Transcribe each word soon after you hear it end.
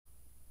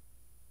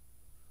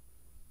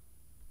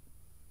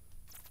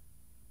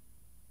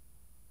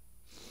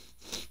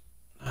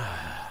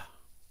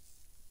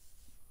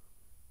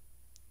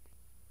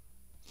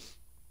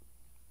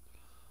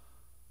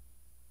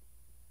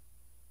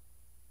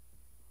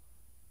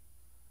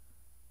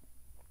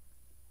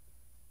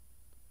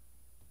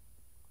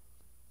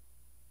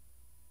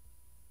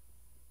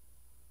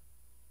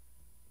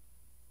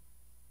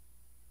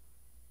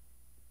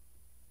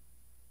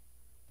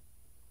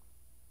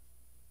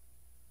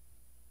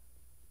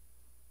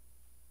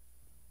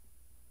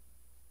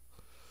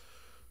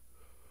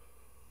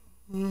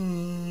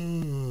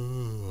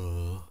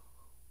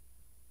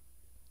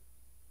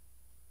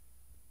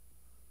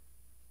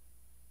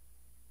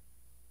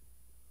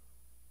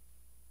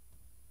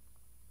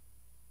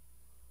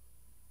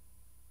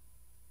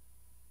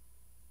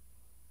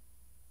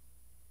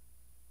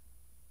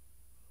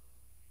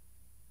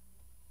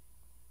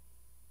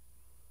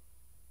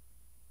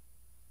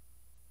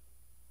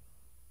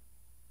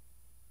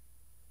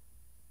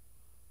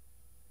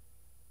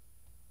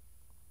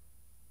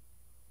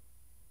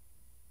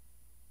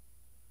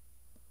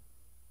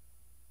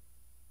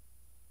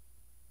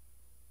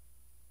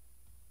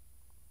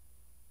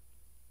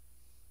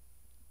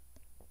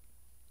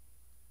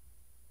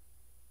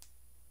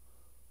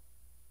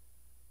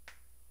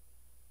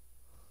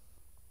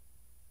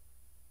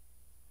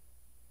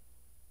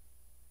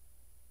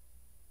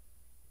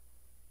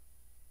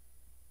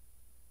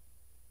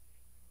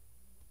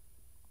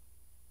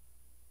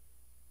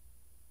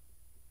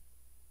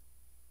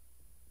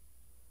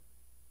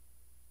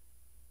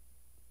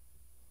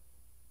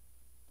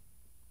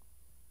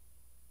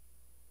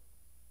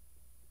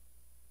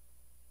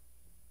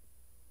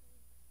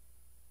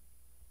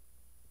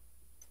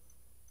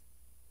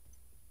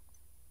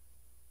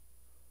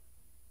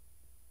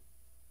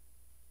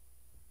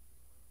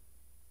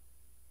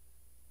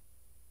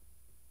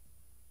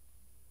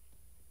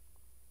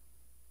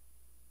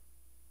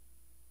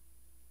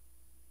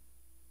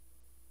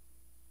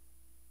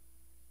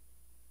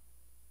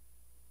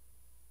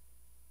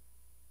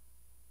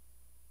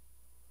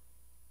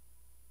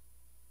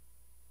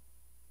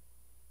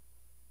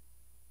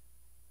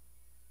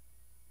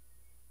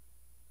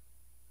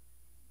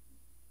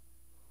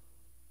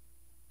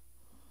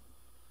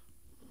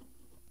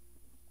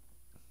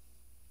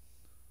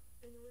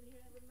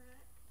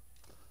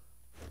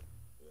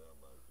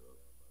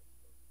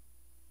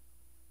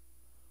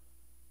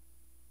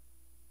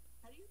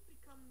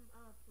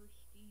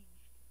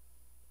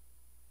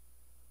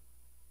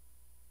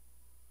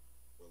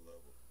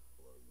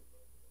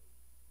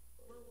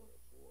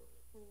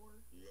4.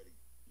 You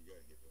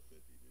gotta get to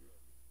 50, dude.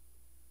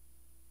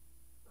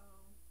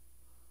 Oh,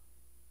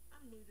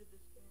 I'm new to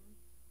this game.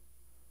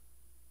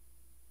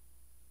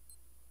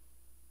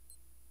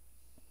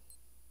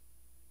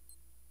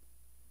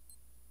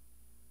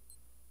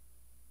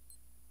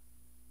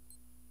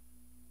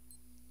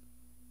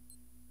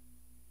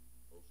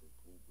 Hopefully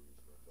Cool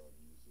Breeze knows how to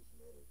use this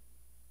medic.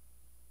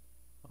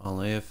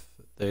 Only if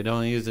they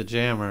don't use a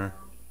jammer.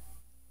 Oh.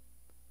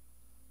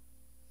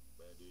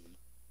 Man, dude,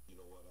 you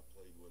know what? I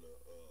played with a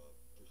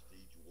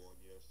Prestige 1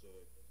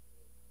 yesterday.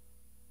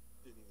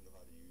 Didn't even know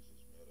how to use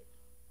this medic.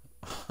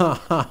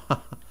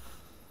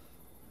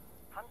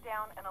 Hunt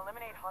down and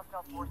eliminate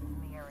hostile forces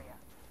in the area.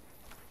 I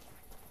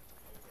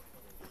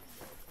was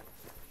 180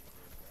 yards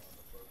away from being pinned down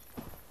the first time.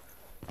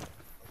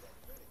 I was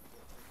like, medic,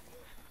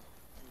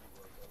 you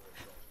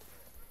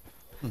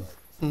gonna pick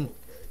me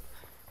up?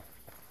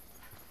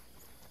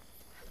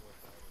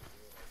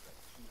 Dude,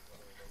 he runs all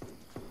the way across the map. I was like, okay. I went down again. I was like 280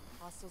 feet.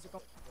 Hostiles I are was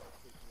going. like,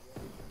 you gonna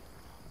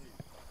pick me up? Dude,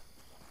 trying not to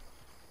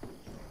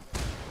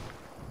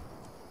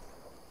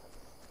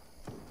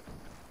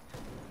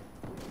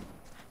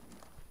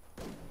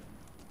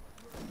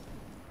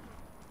die.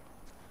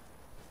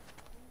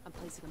 I'm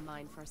placing a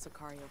mine for our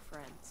Sicario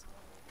friends.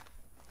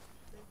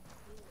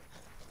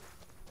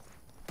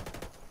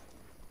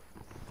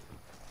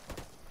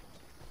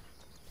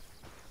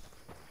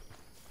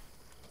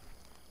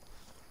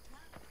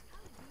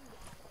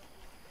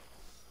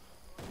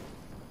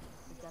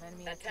 We've got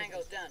enemy activity.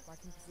 Tango's done.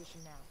 Marking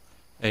position now.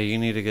 Hey, you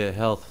need to get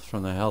health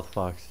from the health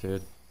box,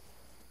 dude.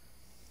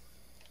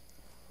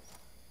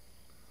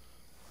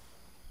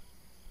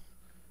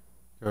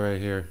 Go right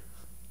here.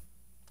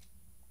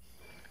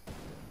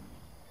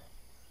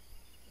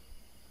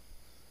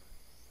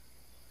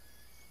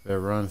 Better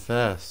run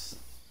fast.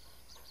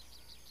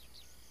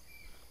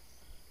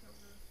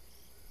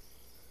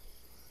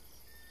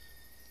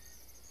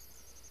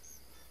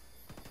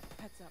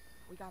 Heads up.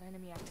 We got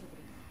enemy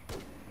activity.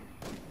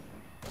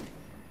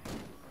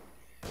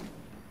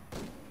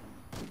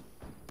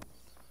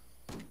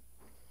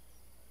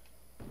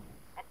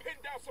 I'm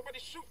pinned down. Somebody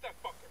shoot that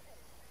fucker.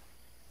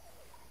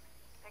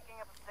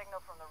 Picking up a signal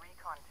from the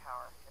recon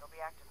tower. It'll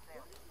be active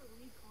soon. What is the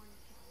recon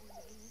tower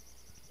do?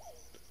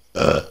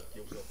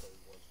 Gives up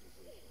everyone's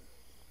position.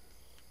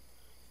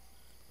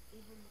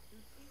 Even the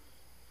 50?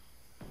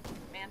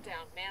 Man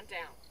down. Man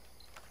down.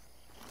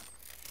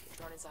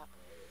 Drone is up.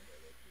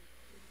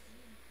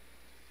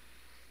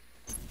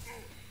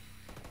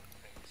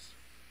 Thanks.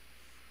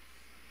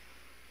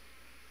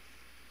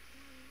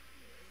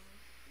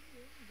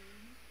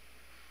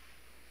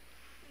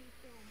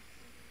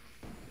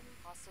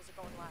 Hostiles are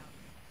going loud.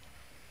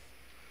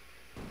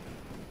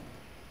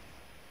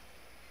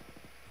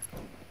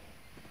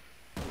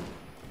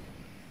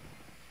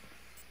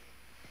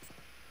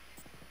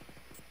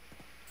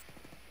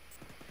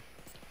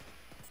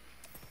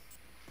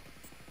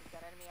 We've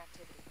got enemy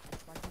activity.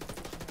 Marking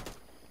position now.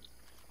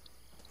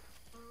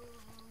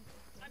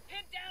 I'm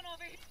pinned down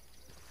over here.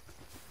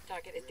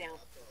 Target is down.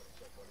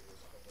 Somebody was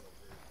coming over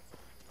here.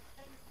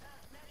 Hey,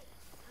 medic!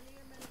 I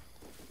need a medic.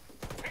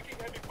 Taking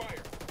heavy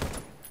fire.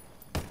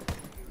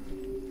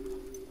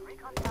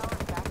 Recon tower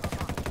is back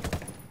online.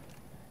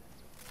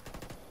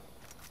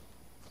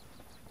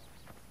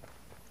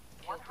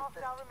 One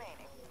hostile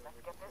remaining.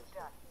 Let's get this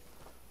done.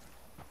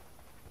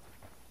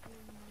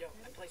 Yo,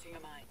 I'm placing a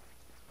mine.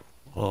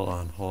 Hold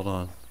on, hold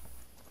on.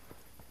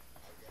 I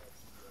got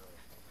the both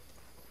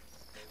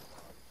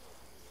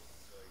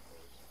bodies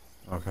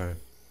over here. Okay.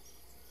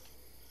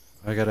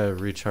 I gotta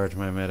recharge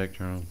my medic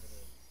drone.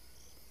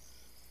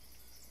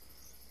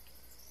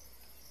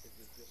 Is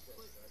it just that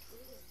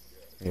sniper?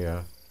 Yeah.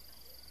 Yeah.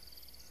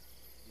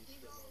 He's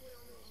still on the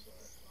other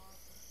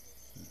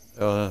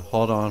side.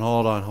 Hold on,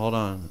 hold on, hold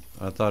on.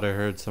 I thought I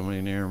heard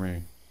somebody near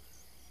me.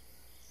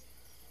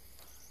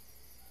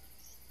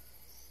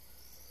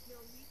 No,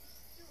 he's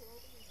still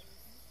over there.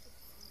 He's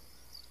surprised.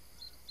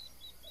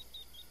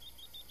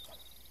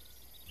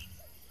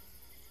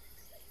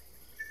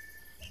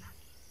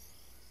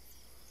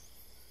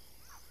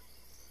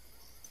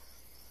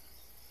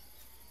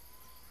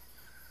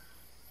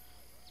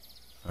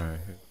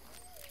 Alright.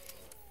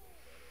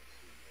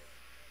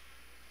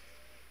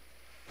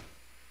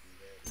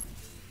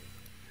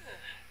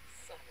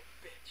 Son of a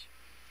bitch.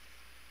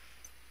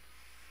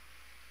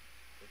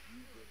 If you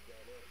just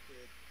got up,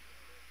 kid,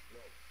 no.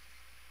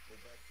 Go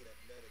back to that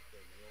medic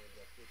thing. You only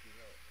got 50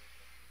 health.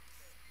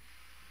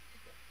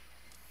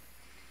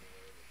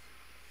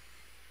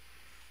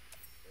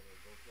 And then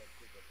go try to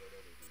pick up that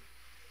other dude.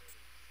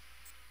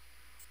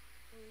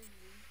 He's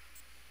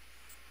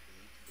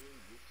blue.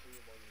 You see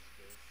him on your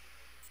screen.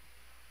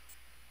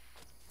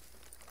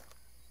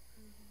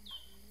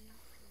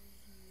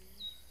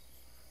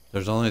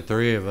 There's only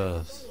 3 of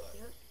us. I'm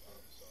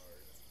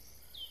sorry.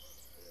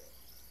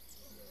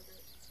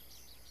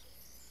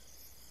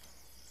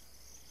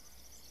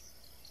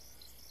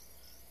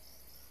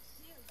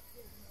 Yeah. He has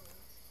full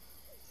health.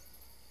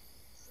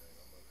 Man,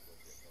 I'm about to go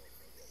get help.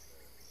 I got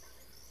no.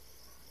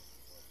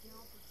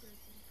 Now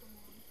protect him. Come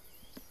on.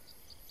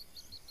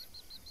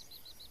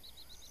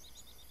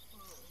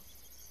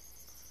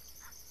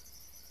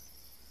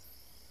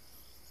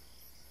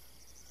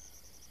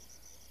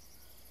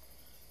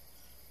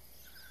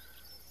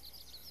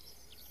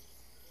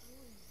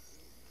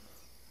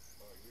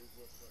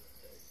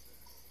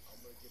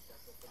 gonna get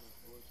back up in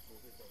these woods, go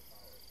hit that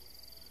tower.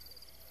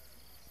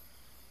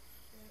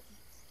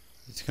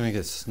 He's gonna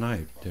get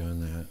sniped doing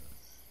that. I know,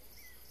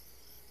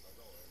 I'm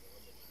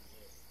gonna shoot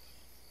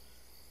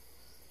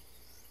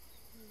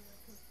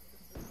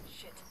him.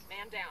 Shit,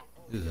 man down.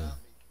 Ugh.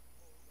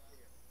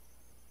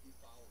 He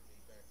followed me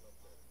back up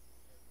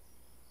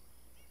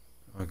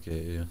there.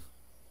 Okay.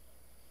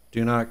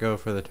 Do not go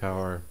for the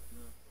tower. No,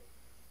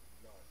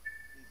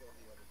 he's on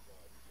the other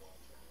side. He's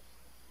watching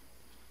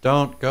us.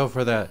 Don't go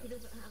for that. He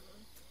doesn't have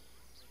one.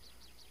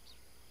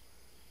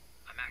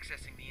 I'm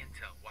accessing the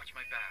intel. Watch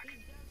my back. He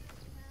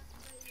doesn't have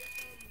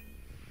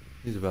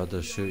He's about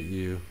to shoot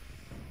you.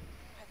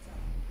 Heads up.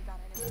 We got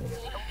enemies.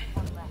 Only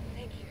one left.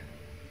 Thank you.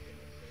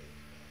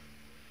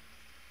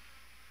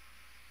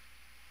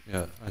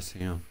 Yeah, I see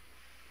him.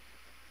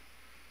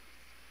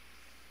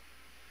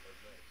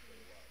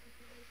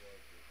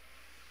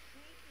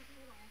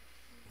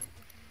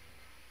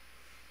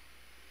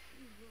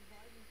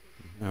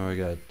 Now we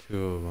got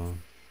two of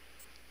them.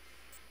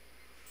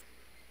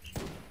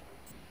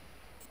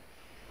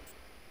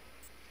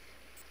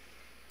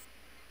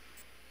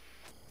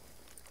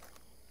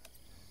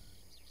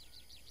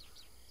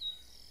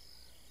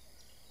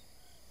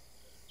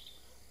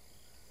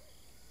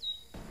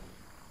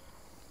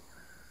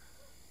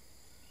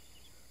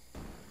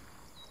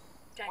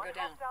 Tango One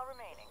down. hostile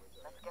remaining.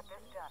 Let's get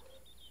this done.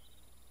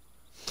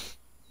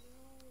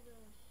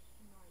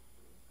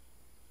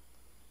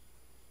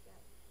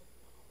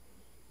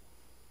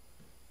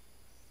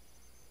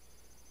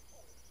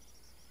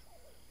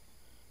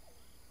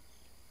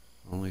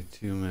 Only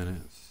 2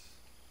 minutes.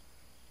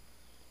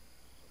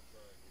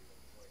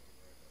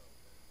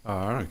 Oh,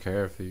 I don't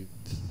care if you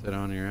sit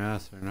on your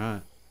ass or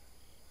not.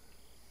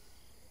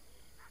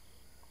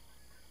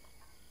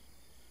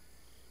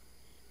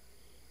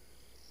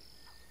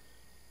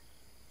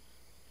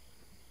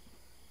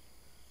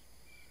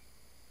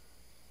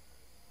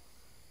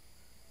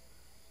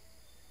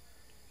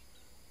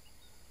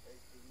 Hey,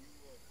 can you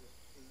just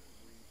ping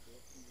where you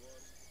think he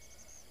was?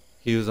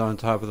 He was on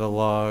top of the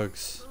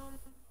logs.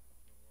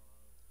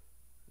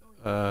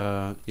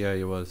 Yeah,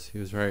 he was. He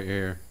was right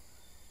here.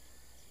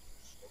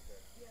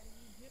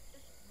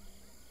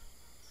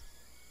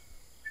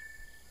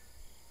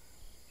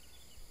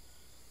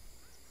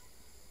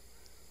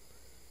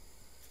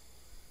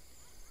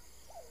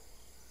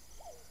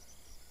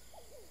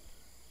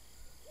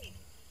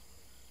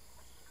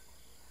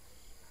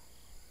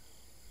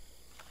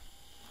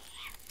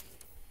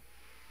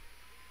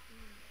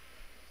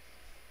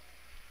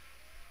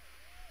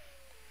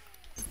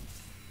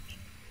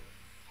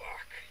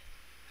 Fuck.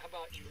 How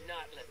about you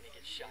not let me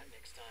get shot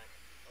next time?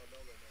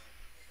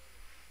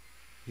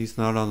 He's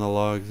not on the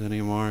logs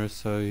anymore,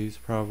 so he's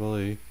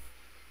probably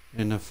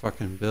in the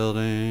fucking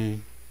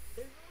building.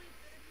 There's only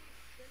 30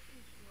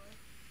 seconds left.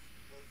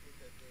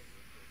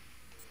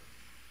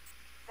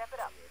 Step it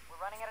up. We're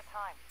running out of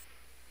time.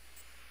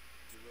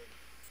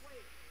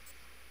 Wait.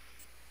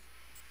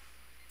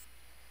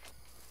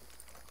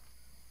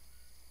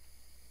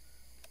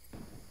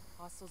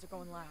 Hostiles are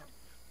going loud.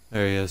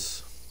 There he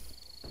is.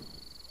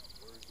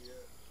 Where is he at?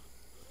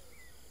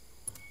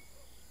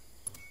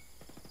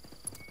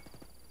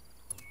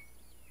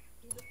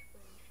 He looks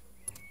very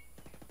somewhere.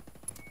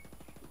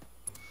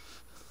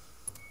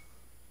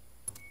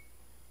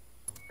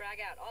 Frag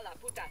out. Hola,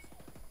 putas.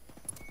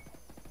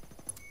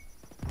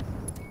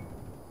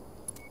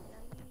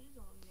 Yeah, he is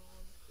on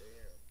log.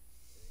 Damn.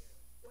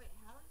 Wait,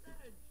 how is that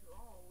a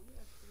draw? We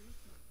have 3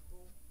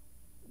 people.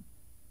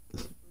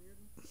 That's weird.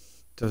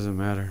 Doesn't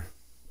matter.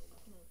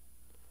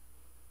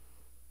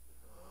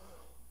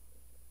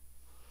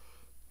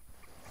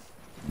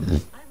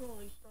 I've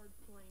only started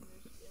playing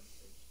this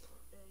yesterday,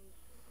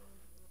 so I'm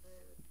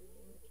very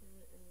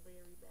ignorant and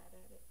very bad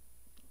at it.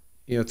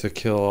 You have to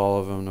kill all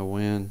of them to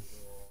win.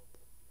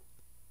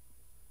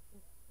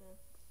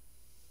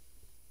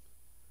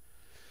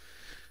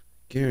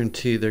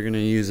 Guarantee they're gonna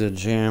use a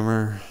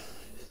jammer.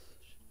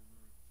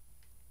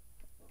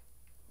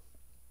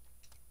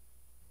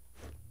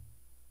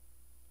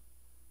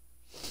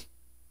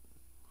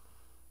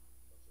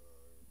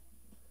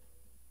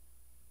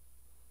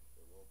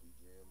 It won't be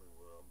jamming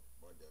where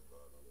my dead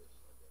body is.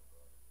 My dead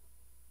body.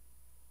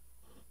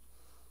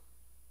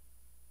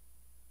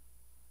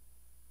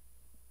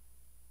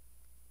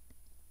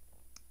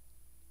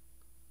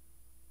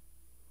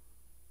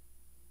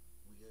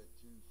 We had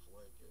 2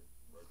 flanking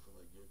right from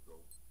the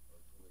get-go.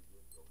 Right from the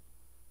get-go.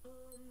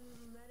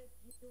 Medic,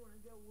 you wanna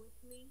go with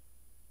me?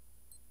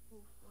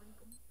 We'll flank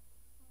 'em.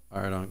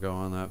 I don't go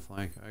on that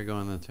flank. I go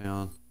in the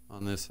town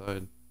on this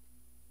side.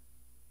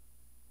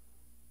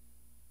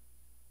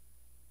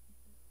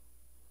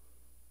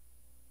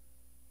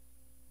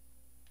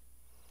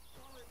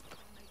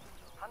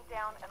 Hunt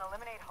down and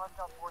eliminate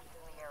hostile forces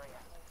in the area.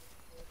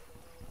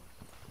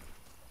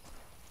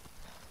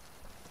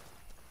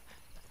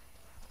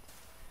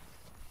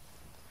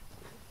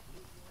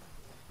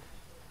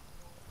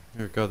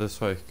 Here, go this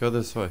way. Go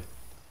this way.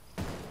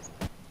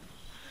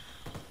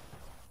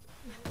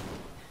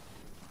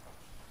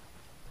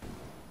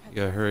 Heads You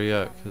gotta hurry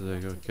up because they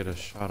go get a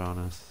shot on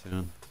us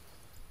soon.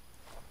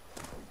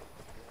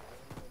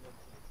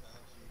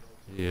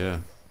 Yeah.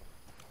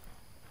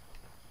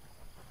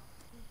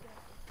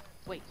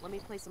 Wait, let me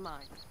place a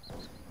mine.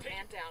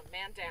 Man down,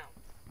 man down.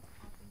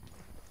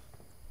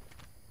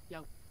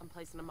 Yo, I'm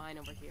placing a mine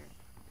over here.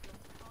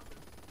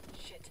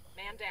 Shit,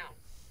 man down.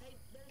 Hey,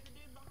 there's a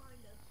dude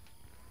behind us.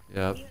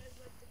 Yep. He has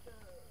like the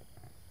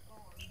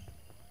arm.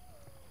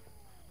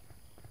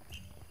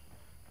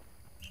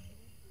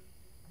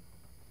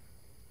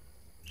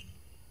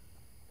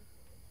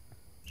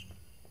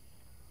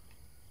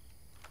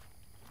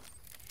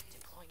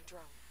 Deploying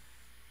drone.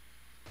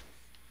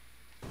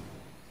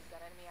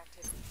 Got enemy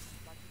activity.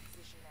 Mark your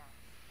position now.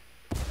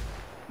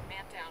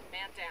 Man down,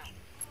 man down.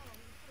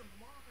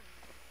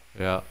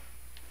 Yeah.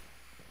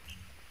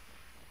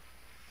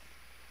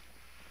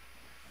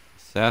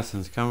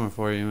 Assassin's coming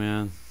for you,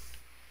 man.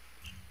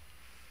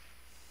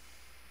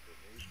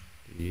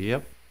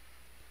 Yep.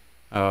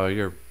 Oh,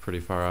 you're pretty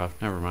far off.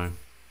 Never mind.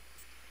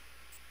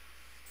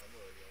 I'm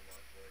already on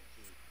my point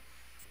too.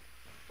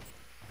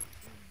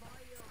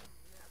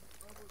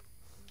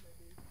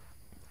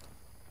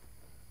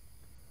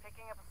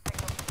 Picking up a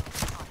signal from the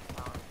recon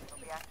tower. It'll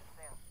be active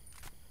soon.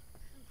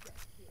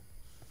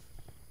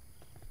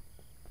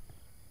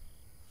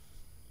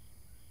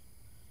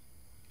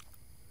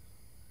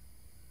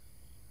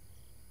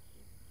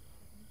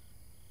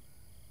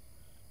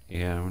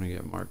 Yeah, I'm gonna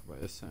get marked by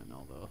a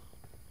sentinel though.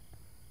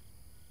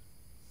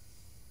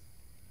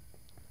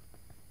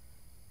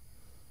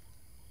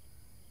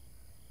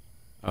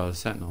 Oh, the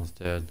sentinel's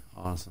dead.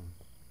 Awesome.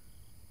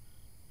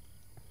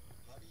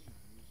 How do you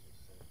use a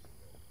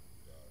sentinel?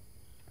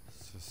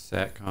 It's a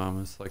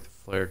SATCOM. It's like the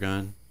flare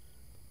gun.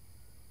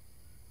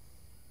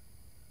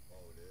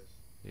 Oh, it is?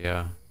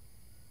 Yeah.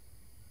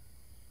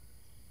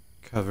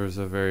 Covers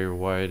a very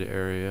wide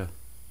area.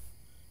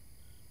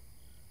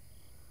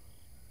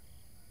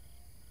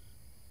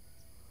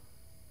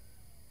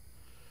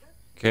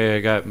 Okay,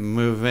 I got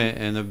movement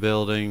in the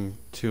building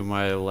to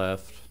my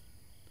left.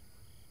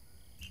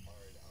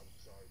 Alright, I'm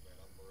sorry, man.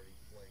 I'm already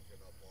flanking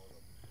up on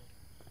them.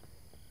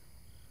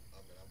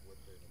 I'm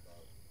within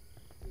about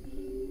 5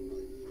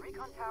 feet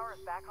Recon tower is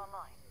back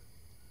online.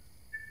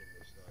 from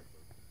the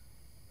sniper.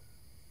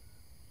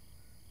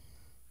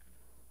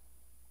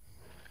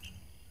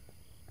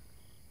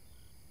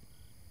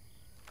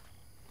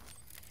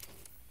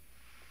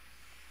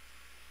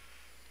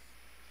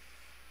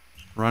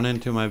 Run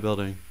into my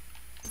building.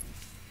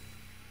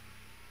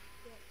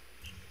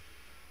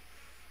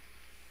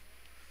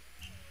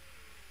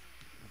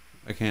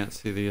 I can't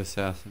see the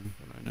assassin,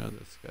 but I know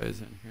this guy's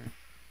in here.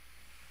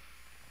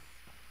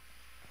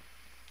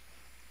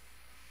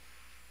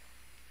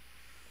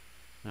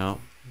 No.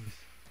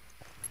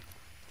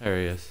 There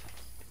he is.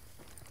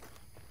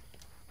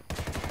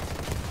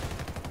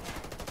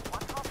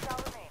 One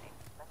hostile remaining.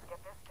 Let's get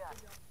this done.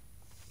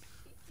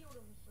 He killed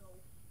himself.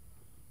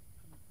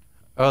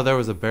 Oh, there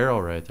was a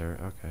barrel right there.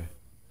 Okay.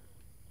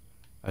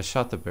 I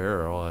shot the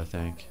barrel, I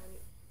think.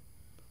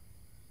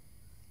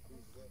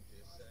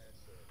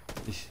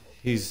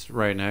 He's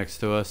right next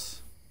to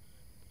us.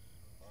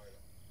 Alright,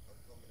 I'm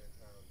coming in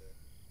town then.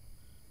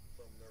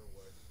 From their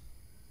way.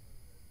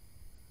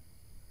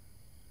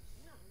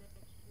 He's not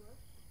next to us.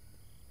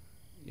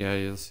 Yeah,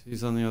 he is.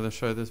 He's on the other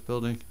side of this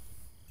building.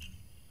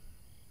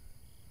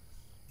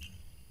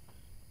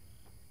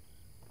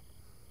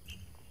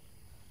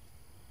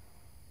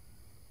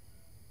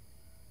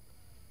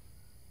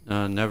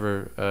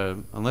 Never,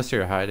 unless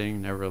you're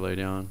hiding, never lay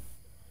down.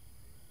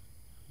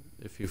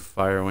 If you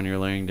fire when you're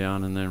laying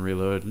down and then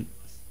reload,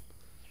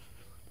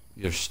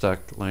 you're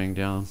stuck laying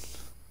down.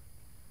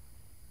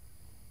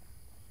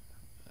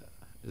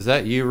 Is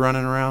that you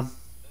running around?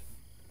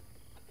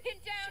 Pin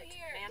down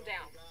here. Man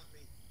down. Got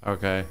me.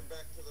 Okay.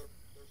 Back to their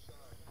side.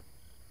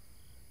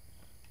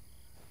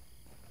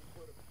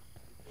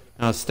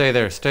 No, stay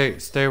there.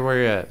 Stay where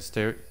you're at.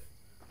 Stay.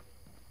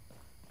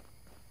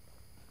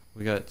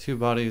 We got two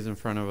bodies in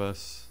front of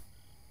us.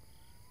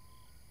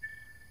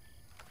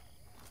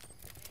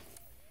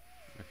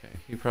 Okay,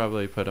 he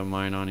probably put a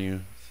mine on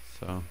you,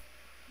 so.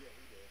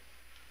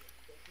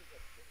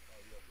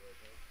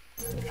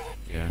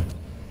 Yeah.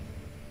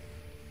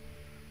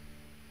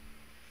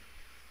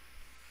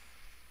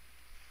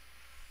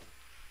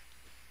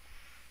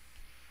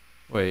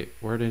 Wait,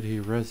 where did he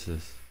res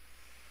this?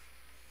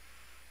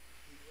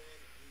 He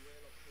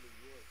ran up to the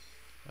woods.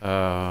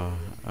 Oh,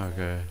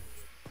 okay.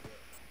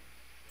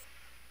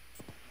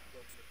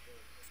 Jumped the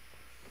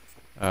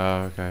fence.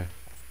 Oh, okay.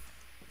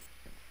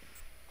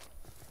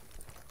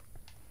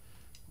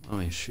 Let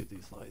me shoot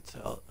these lights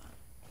out.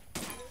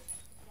 Run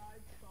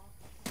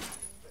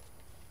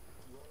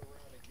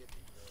around and get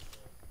me, man.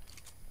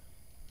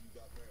 You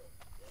got mail.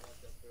 Run out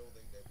that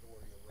building, that door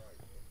to your right,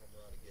 and come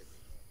around and get me.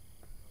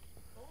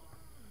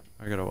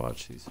 I gotta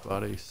watch these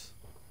bodies.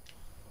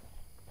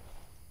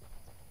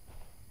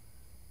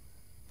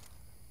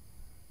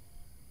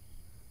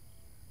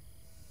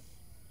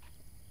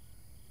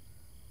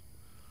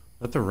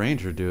 Let the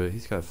ranger do it.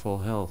 He's got full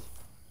health.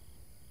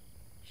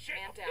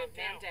 Man down,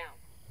 man down.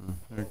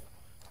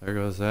 There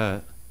goes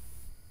that.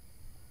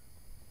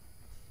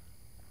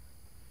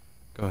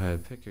 Go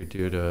ahead, pick your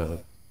dude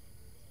up.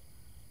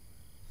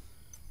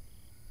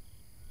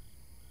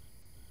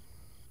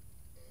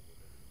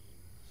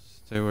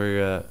 Stay where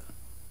you're at.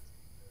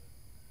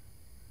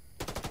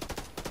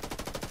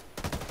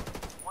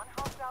 One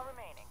hostile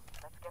remaining.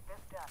 Let's get this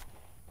done.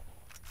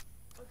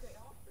 Okay,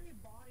 all three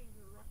bodies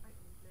are right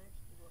next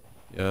to us.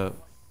 Yep.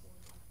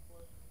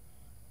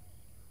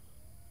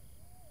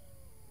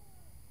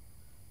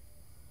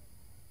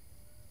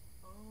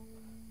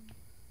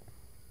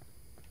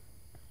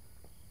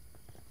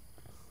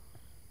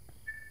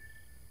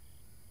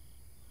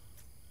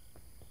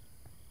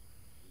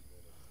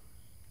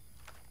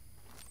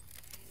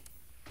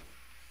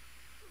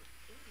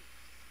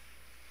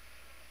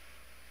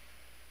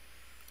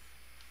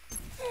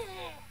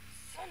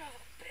 Son of a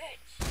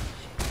bitch.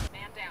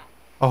 Man down.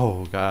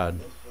 Oh God.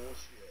 That's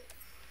bullshit.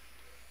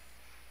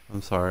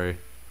 I'm sorry. How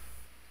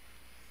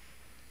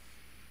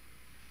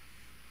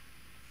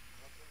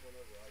come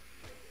whenever I do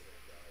that, they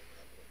don't die when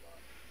I put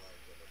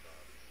lines on their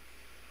bodies?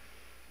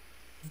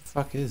 Where the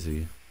fuck is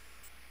he?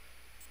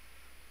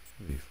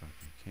 He'll be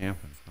fucking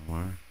camping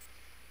somewhere.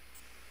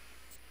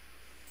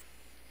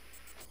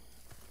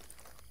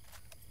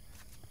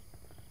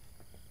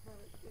 But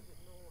it isn't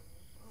annoying.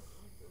 I don't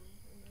want to go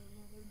in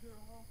another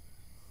draw.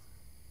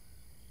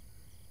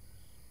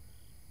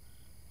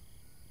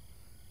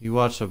 You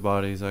watch the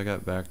bodies. I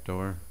got back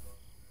door.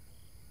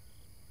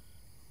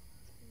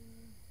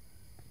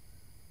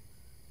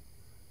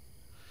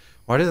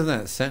 Why doesn't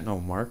that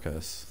sentinel mark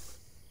us?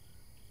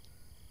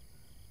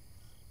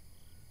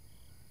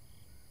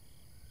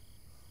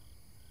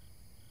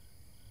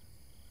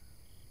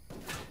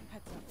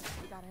 Heads up.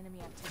 We got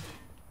enemy activity.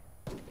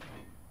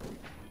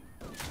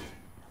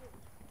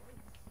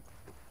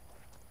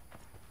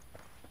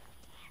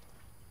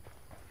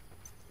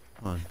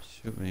 Come on,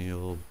 shoot me, you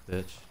little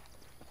bitch.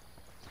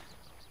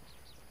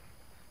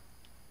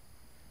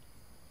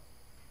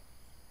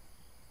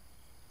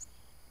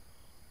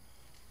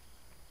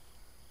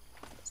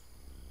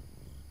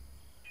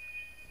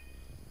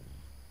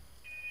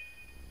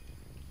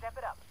 Step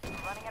it up. We're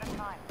running out of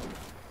time.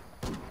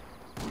 We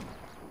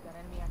got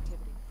enemy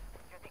activity.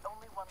 You're the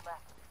only one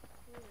left.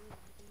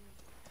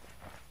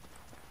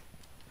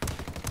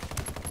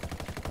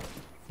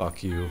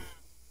 Fuck you.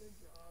 Good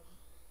job.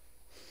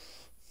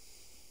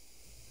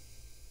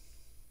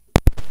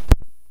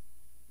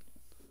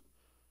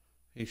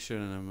 He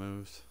shouldn't have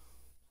moved.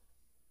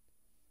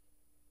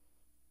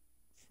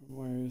 From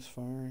where he was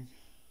firing.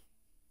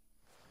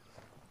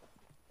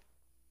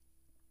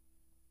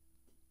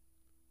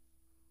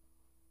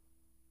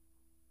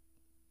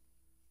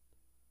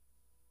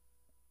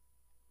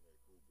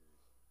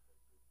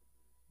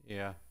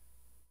 Yeah.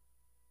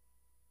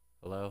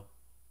 Hello?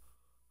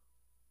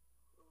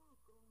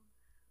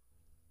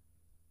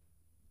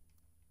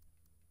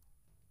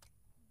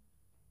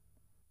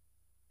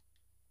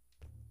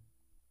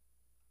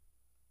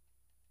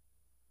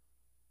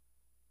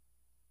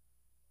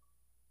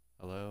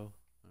 Hello?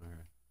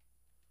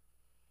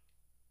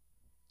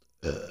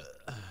 Alright.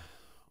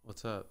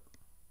 What's up?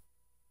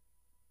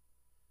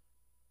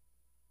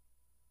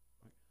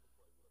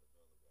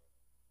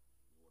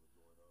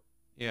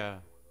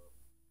 Yeah.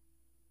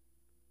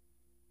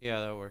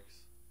 Yeah, that works.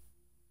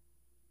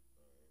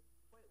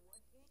 Wait, what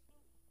game?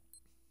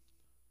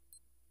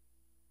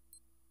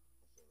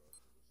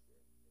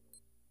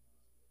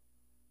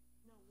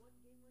 No, what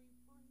game are you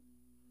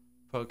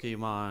playing?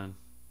 Pokemon.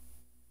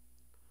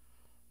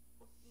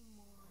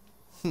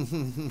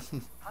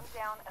 Pokemon. Hunt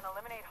down and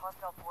eliminate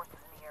hostile forces in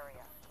the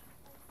area.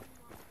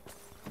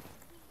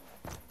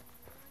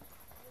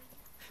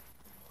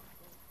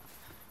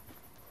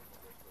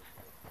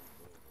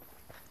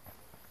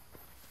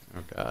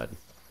 Oh God.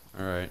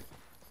 Alright.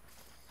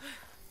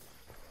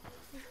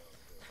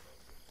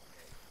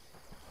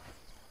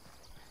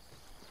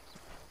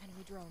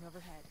 Enemy drone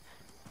overhead.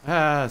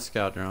 Ah,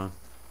 scout drone.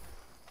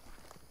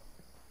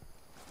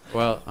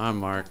 Well, I'm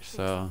Mark,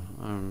 so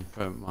I'm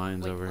putting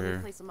mines Wait, over let me here.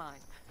 place a mine.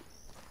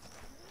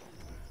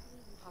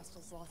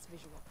 Hostiles lost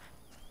visual.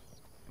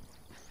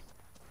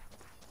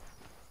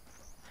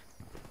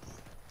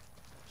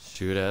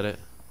 Shoot at it.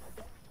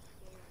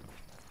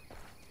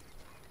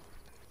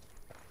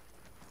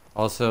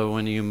 Also,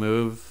 when you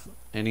move,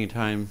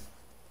 anytime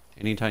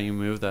you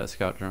move, that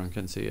scout drone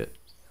can see it.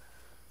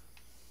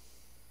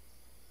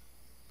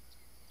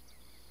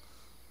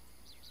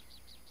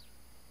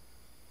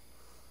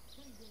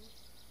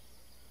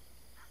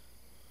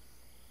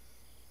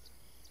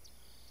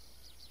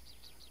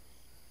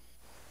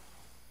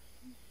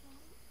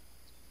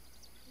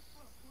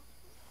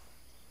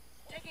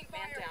 Taking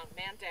Man fire. down,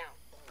 man down.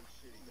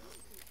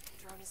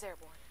 Drone is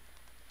airborne.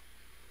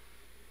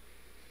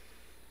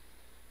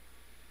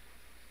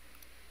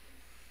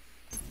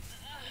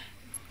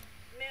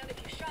 Man,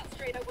 if you shot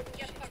straight, I wouldn't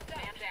get fucked up.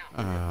 Man down.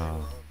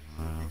 Oh,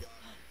 wow.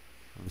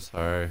 I'm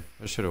sorry.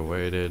 I should have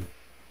waited.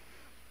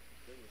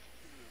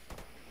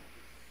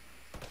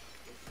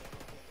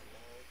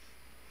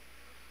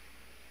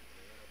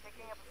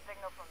 Picking up a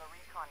signal from the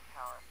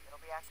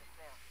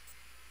active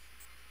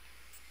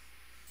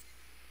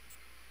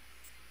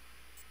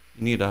soon.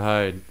 You need to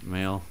hide,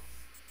 male.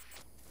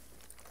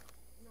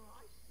 No,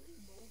 I see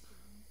both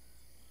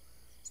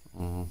of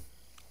them. Oh.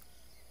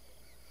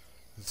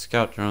 The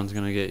scout drone's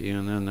gonna get you,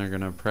 and then they're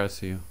gonna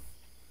press you.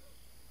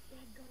 Dad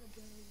gotta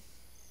go.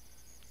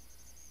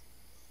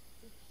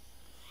 It's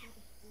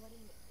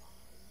letting it die.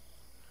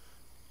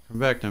 Come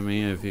back to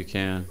me if you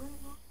can. It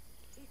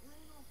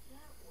ran off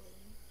that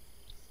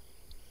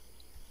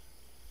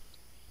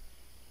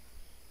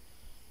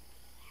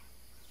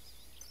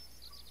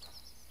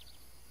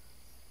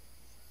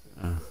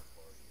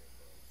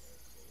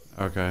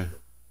way. Okay.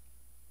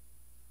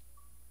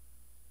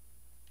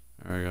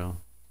 There we go.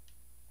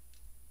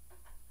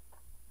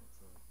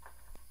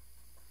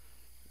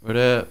 What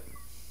up?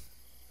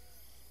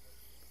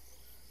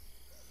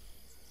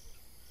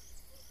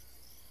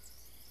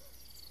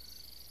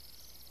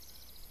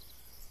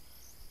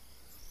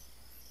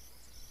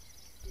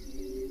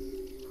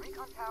 The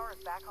recon tower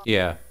is back on.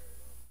 Yeah.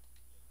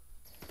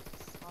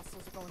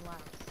 Hostiles are going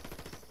loud.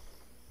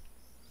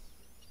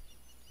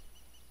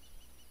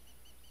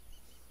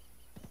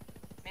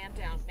 Man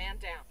down, man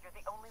down. You're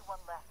the only one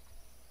left.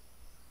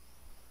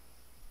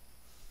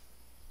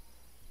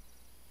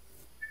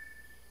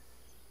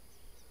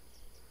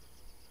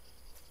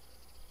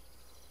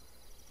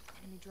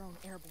 Enemy drone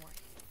airborne.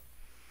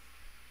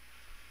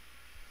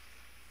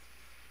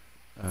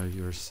 Oh,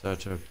 you're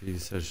such a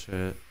piece of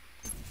shit.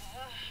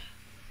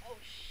 Oh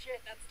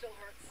shit, that still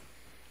hurts.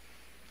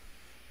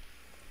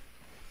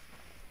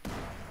 Got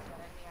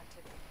enemy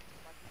activity.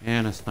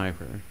 And a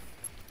sniper.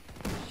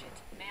 Shit,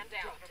 man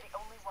down. You're the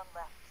only one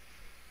left.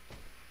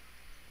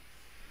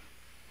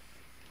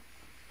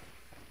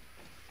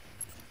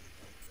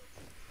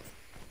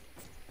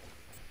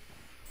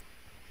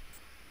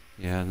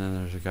 Yeah, and then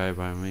there's a guy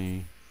by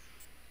me.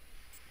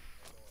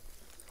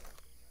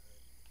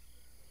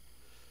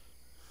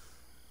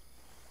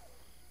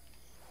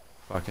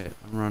 Fuck it,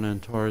 I'm running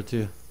towards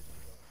you.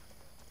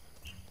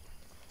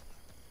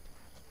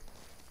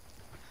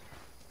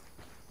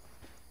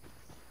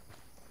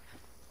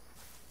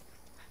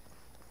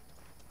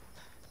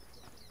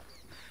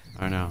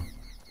 I know.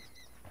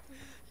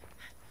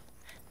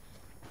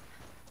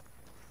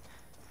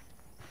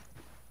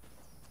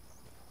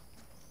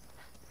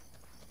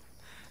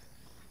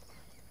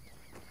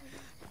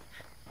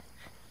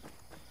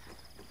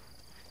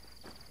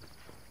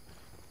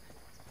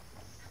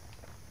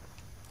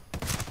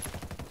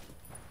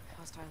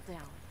 Hostile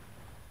down.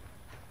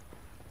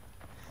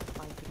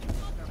 Find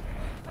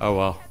the Oh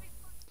well.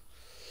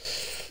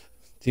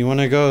 Do you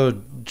want to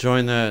go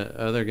join that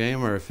other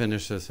game or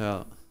finish this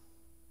out?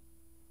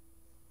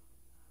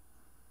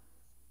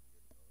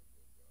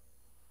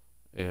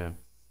 Yeah.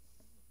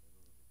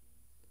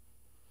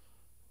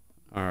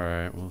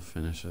 Alright, we'll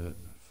finish it.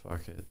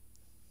 Fuck it.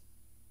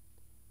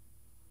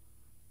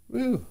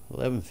 Woo!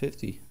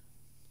 11:50.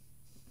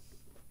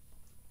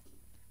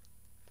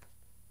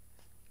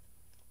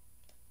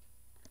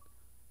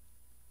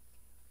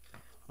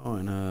 Oh,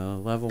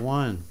 and level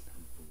 1.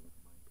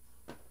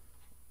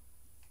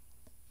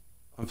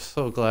 I'm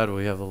so glad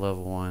we have a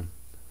level 1.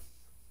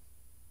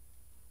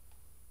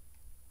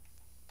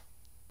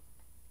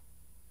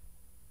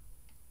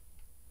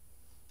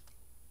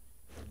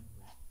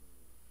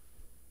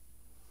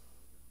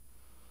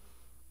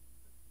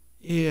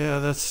 Yeah,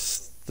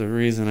 that's the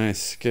reason I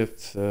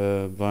skipped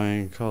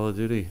buying Call of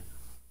Duty.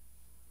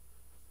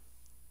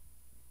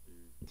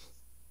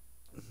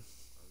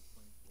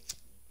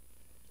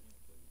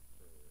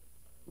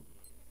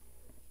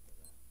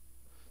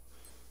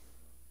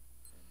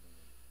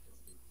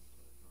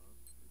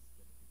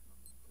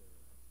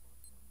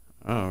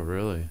 Oh,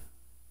 really?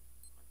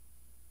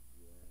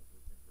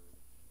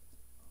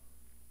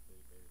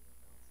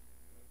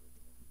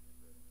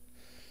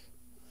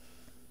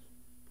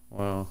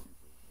 Well,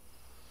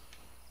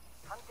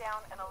 Hunt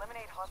down and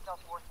eliminate hostile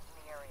forces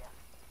in the area.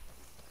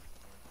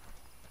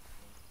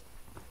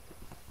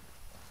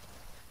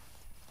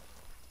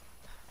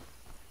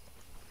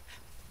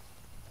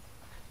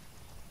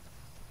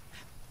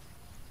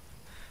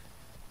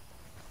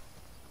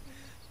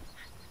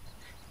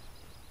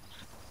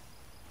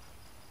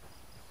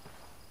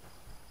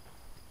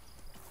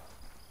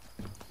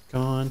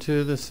 going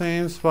to the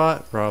same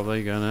spot,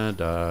 probably gonna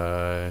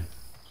die.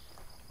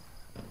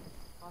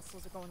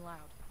 hostiles are going loud.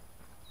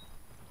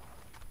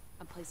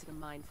 I'm placing a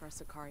mine for our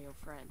Sicario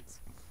friends.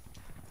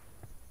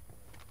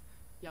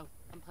 Yo,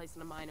 I'm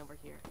placing a mine over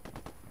here.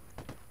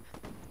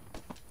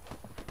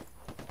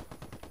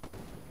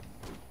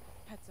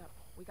 Heads up.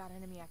 We got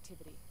enemy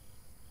activity.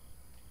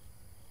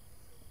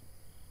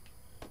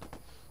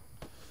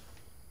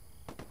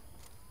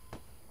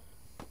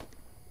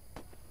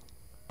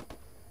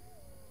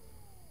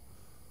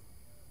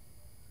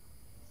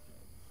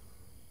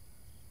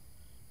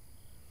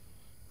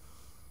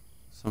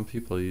 Some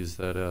people use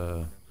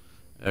that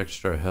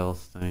extra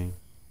health thing.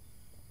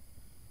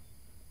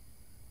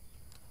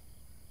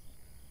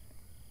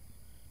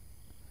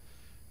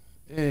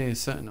 Yay,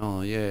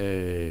 Sentinel,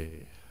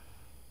 yay.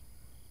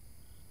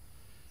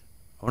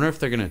 I wonder if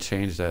they're gonna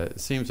change that. It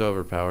seems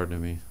overpowered to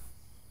me.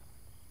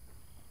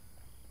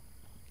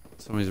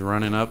 Somebody's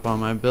running up on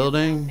my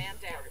building. Man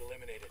down. Target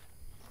eliminated.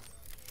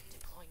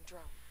 Deploying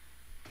drone.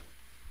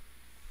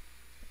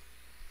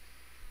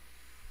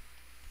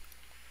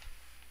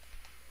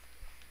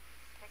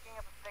 Picking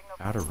up a signal.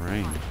 Out of from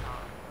range. the You'll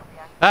be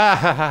active. Ah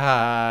ha ha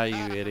ha!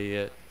 You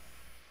idiot.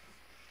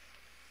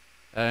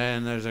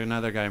 And there's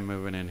another guy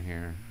moving in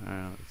here.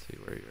 Let's see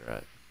where you're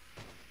at.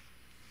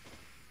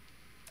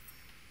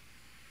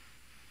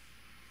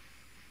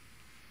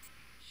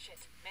 Shit,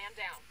 man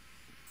down.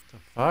 The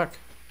fuck?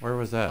 Where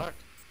was that?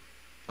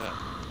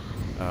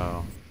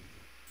 Oh.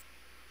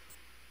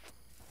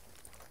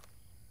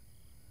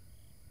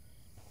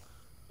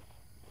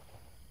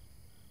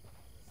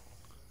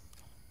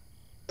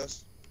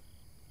 Yes.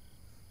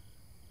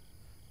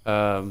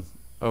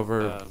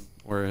 Over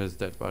where his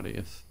dead body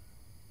is.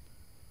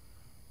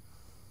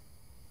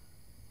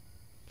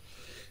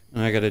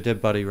 And I got a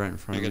dead body right in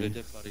front of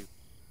me.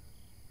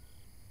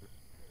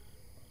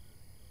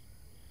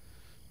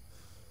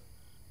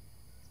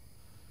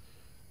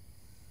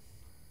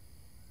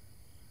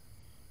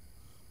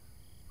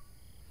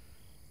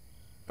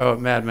 Oh,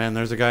 Madman,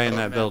 there's a guy in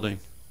that building.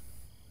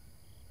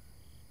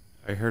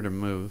 I heard him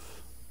move.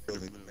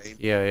 Really the main.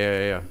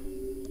 Yeah.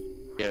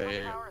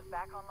 Power is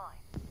back online.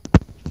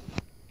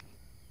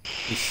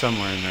 He's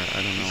somewhere in there.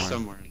 I don't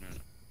know where.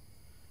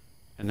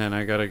 And then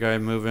I got a guy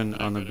moving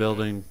on the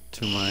building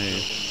to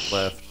my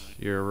left.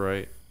 You're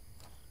right.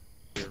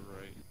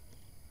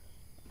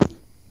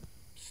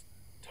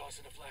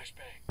 Tossing a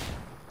flashbang.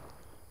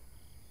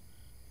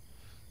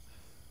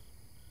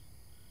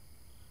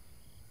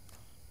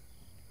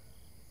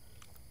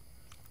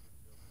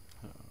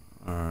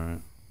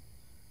 Alright.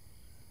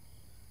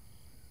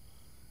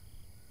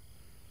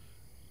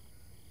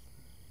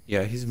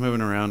 Yeah, he's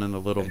moving around in the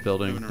little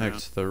building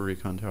next to the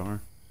recon tower.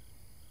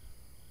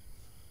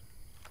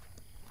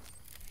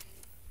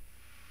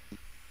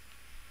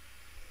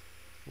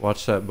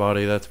 Watch that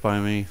body, that's by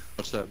me.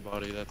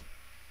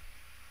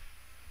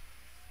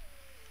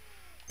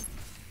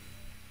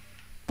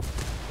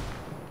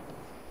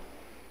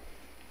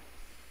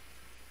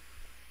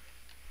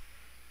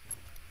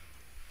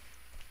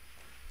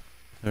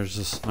 There's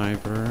a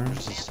sniper. Man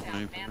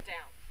down, man down.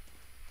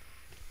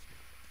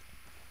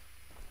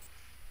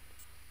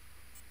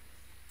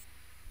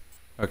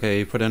 Okay,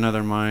 he put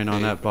another mine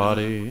on that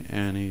body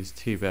and he's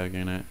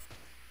teabagging it.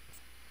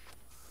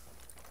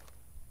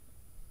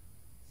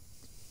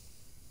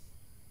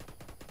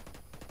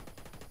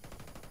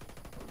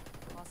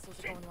 Hostiles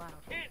are going loud.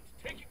 Hit!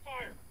 Taking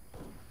fire!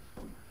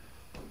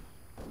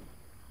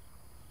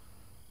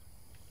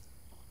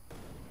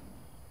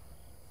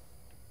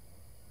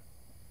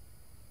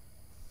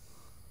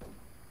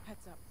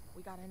 Heads up.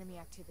 We got enemy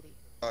activity.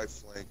 I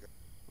flank.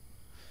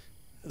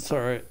 It's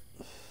alright.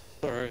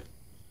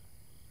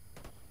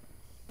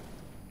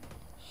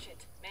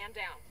 Shit, man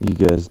down. You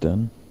guys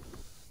done?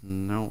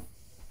 No.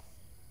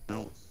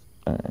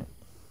 Alright.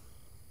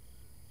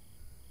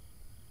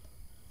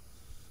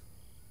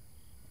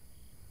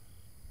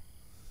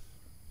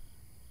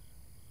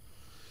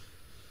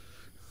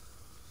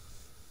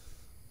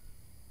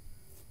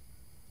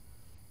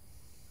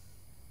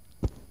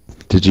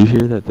 Did you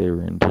hear that they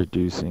were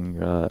introducing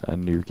a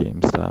new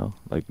game style,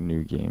 like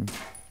new game,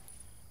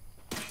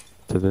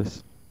 to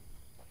this?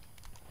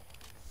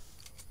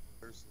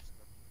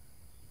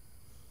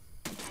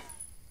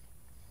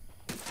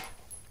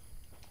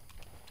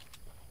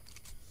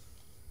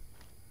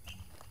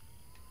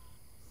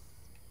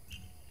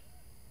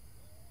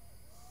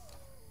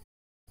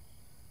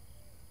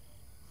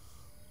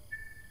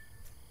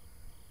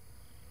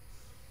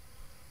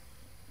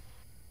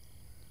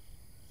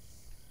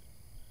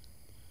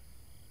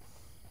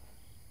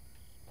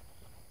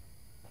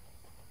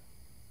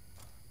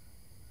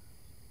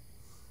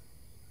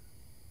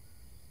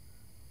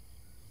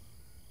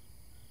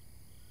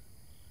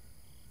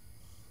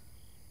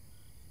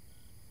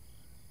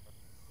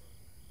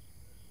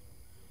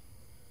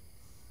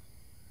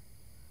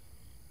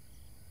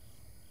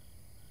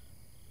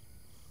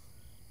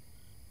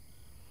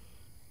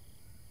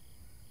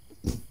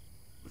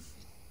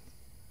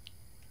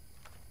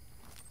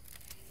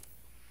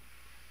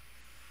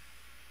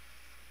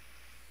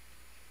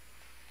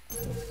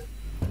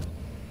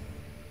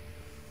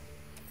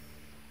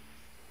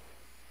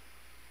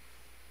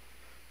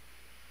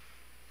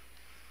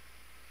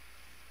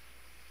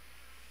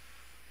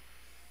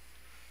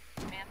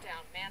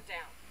 Man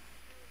down.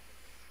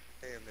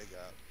 Damn, they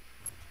got.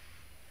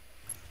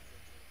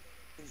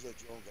 Who's that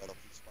drone got up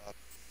in spot?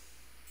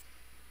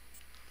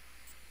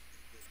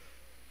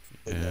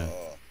 Yeah.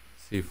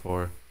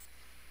 C4.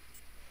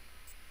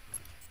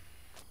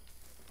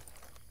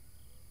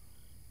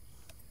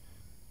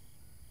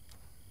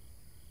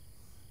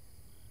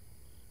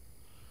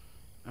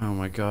 Oh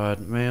my god,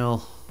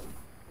 mail.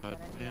 Got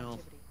enemy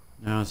activity.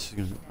 Now it's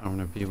gonna, I'm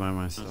gonna be by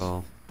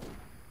myself.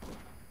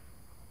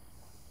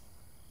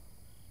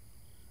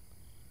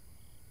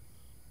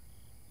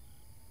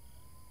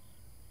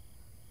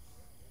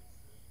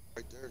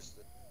 Right there's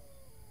the.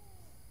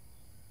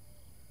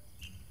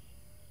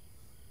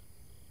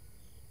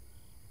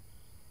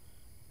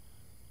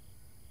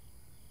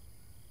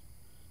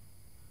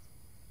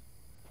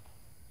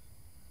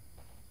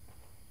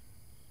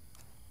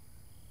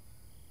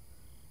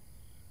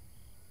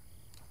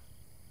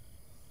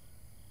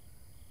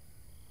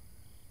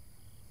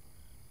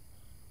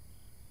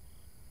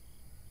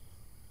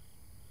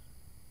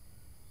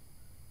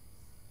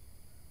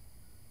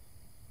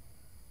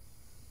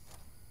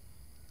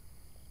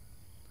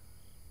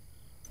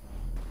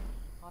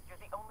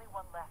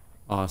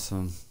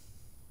 Awesome.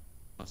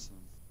 Awesome.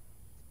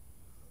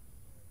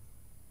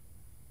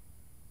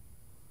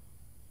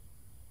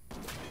 Heads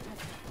up.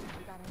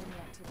 We got enemy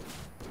activity.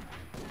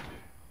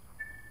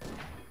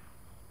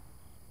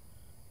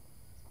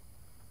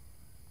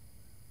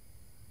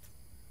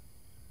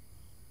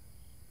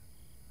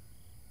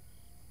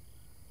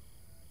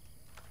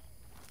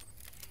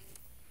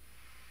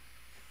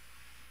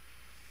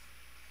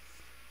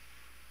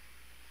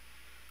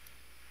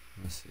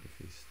 Let's see if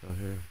he's still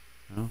here.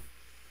 No?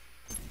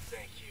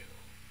 Thank you.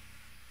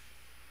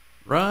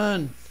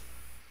 Run!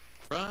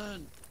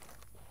 Run!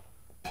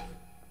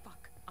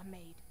 Fuck, I'm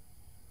made.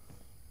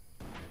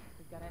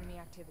 We've got enemy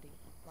activity.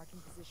 Marking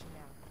position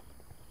now.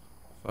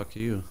 Fuck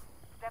you.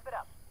 Step it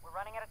up. We're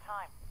running out of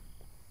time.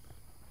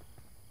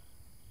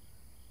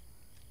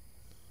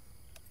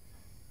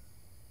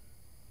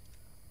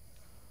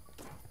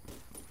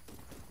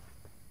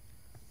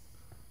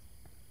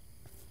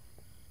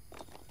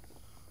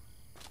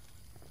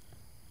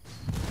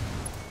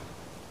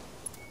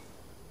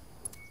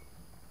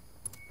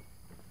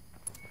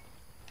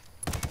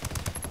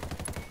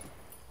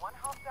 One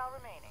hostile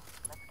remaining.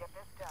 Let's get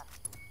this done.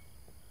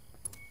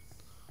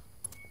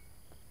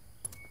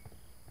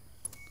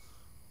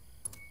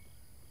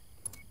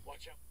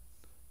 Watch out.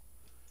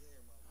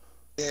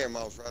 Damn,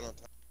 I was right on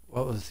time.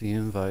 What was the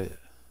invite?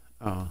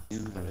 Oh, there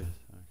it is. Okay.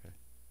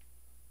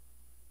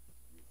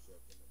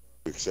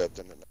 You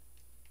accepting it?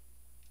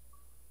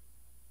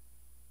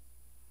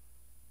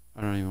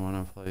 I don't even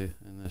want to play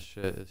in this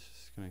shit. It's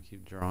just gonna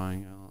keep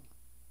drawing out.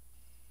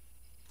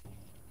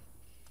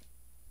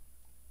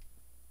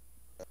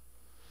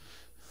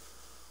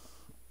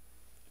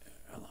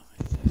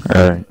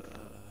 Alright.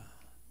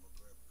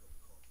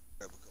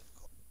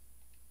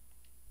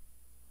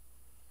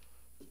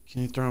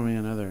 Can you throw me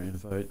another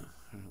invite?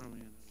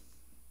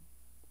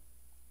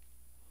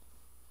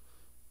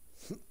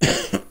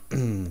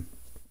 Thanks.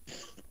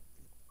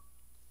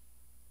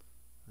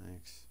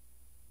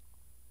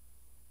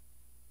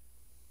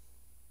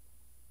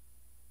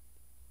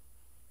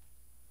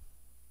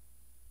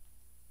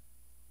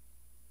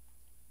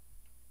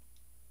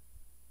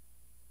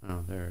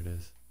 Oh, there it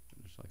is.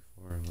 There's like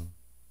 4 of them.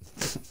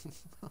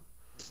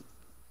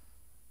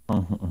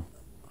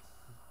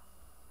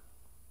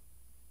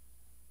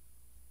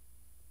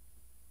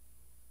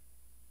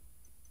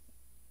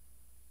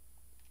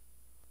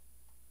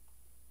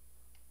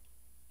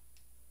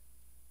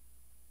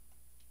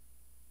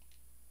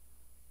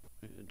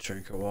 Need a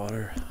drink of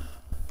water.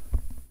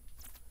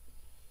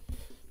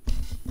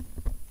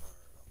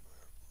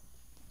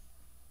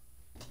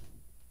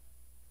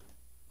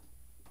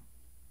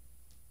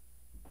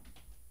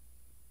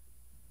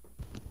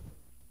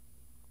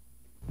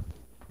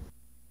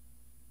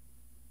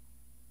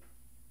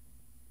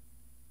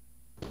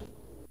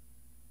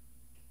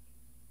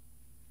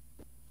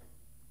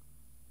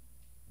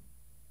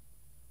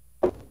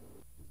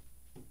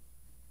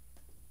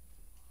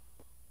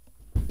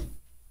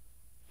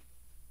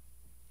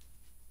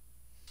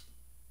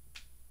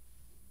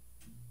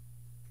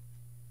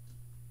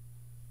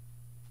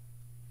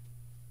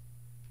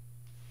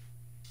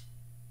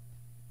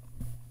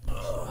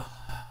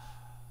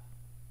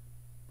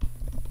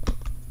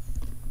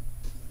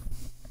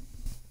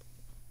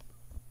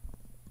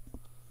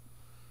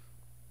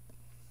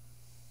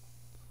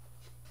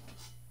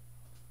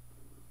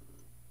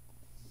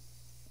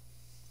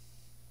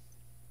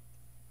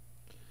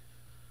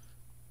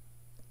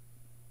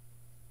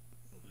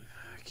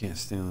 I can't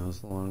stand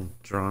those long,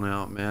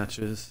 drawn-out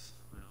matches.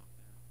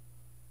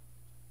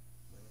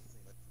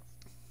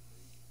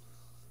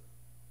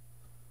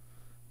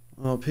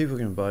 Well, people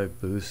can buy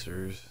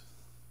boosters.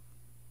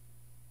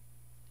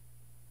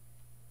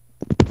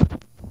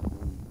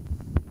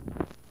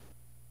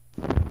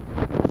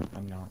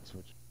 I'm not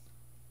switching.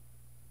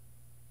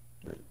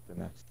 For the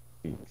next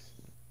weeks.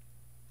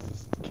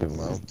 Kill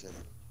Mountain.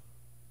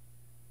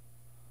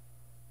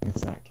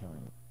 It's not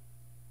killing.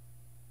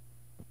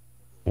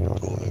 You know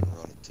what I mean?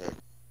 Run a tech.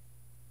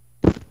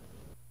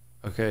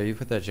 Okay, you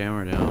put that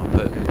jammer down,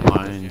 but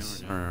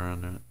mines are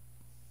around it.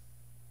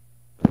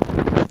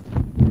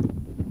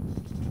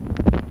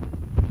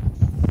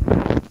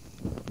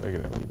 Look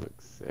at him, he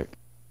looks sick.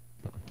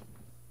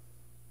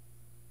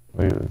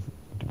 Look at this.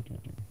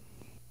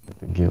 Got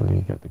the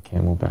ghillie, got the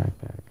camel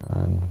backpack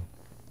on.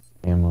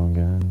 Ammo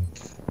gun.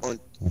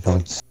 He's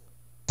all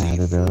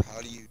tatted up.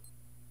 How do you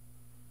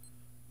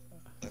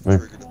left Look,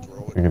 trigger to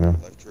throw look it? at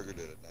him. Left trigger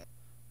to not.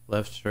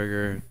 Left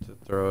trigger to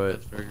throw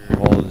it,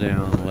 hold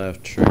down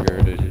left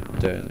trigger to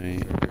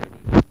detonate.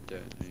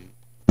 Okay.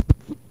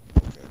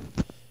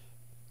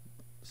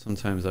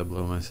 Sometimes I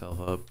blow myself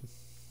up.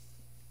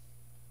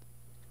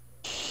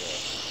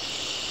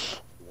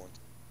 One.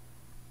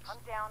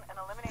 Hunt down and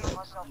eliminate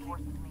hostile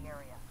forces in the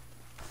area.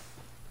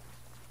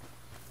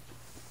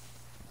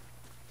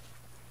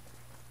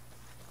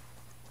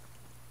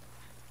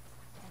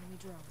 Enemy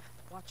drone.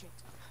 Watch it.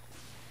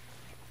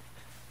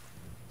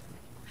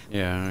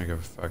 Yeah, I'm gonna go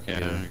fuck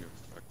it.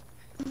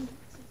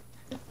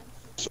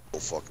 So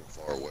fucking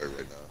far away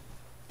right now.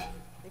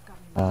 They've got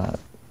me.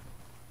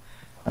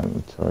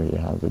 Until you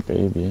have the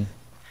baby.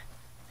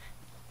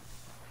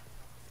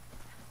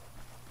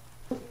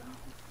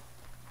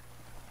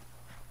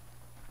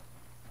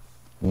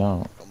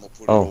 No. I'm gonna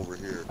put Oh. it over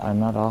here. I'm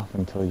not off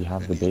until you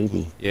have the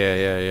baby. Yeah.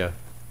 Enemies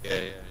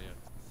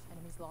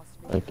lost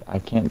visual. Like, I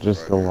can't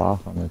just Right go here.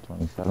 off on the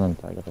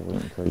 27th. I gotta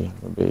wait until you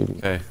have a baby.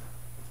 Okay.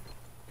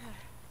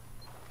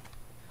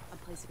 I'm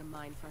placing a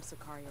mine for our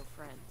Sicario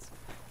friends.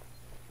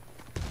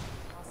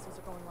 Hostiles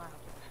are going loud.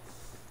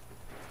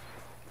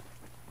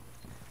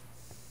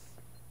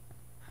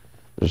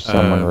 There's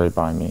someone right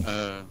by me.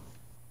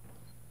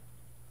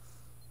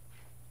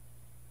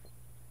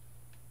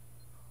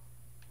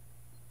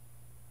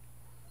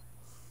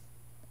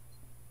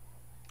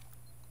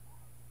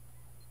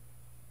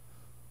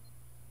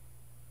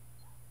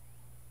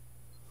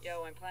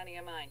 Yo, I'm planning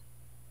a mine.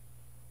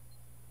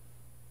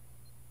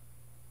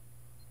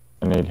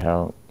 I need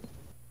help.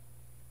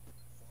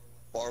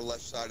 Far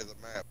left side of the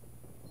map.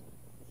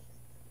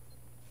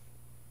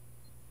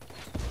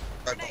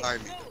 Right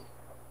behind me.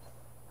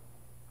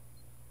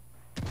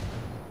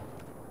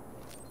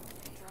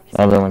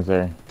 Other one's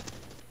there.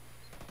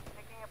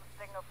 Picking up a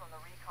signal from the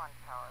recon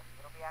tower.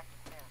 It'll be active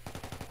soon.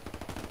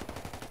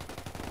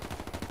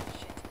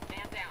 Shit,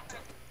 man down.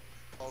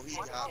 Oh, he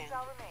One got me.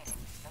 hostile remaining.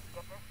 Let's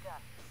get this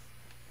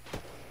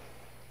done.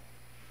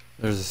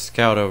 There's a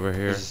scout over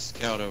here. Let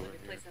me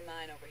place a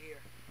mine over here.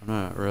 I'm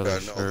not really Yeah,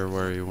 no. sure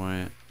where he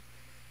went.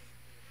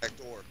 Back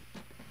door.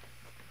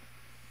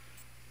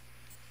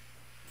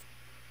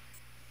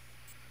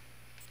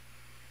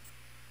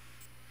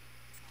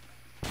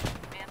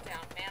 Man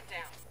down, man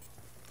down.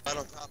 Right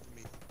on top of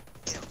me.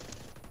 Damn.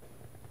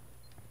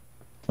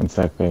 One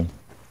sec, babe.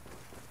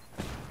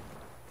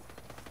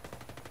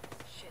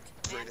 Shit,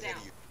 Straight man ahead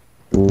down. of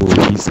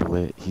you. Ooh, he's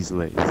lit. He's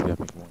lit. He's got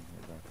like one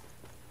hit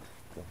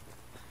left.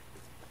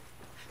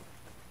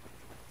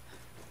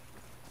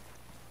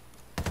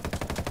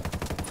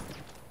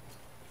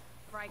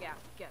 Frag out.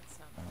 Get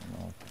some. I don't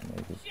know if I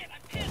made it. Shit,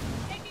 I'm pinned.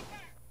 Taking fire.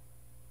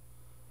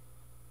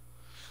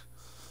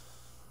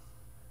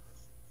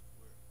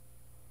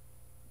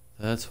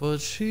 That's what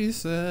she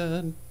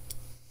said.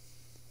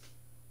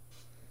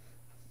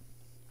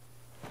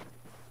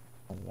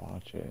 I'll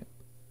watch it.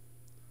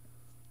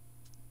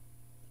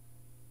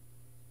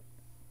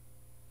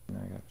 And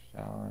I gotta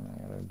shower and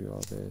I gotta do all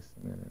this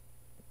and then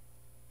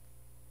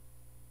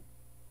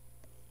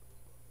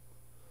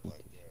Like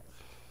that.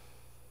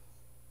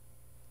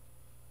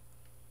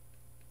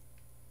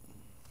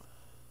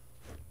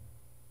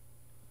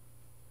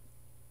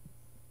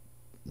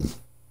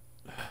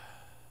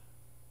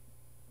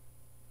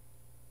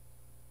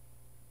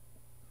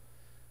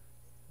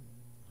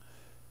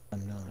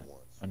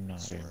 I'm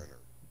not here.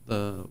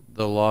 Surrender.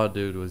 The law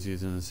dude was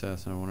using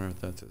assassin. I wonder if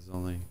that's his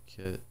only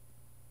kit.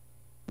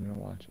 I'm gonna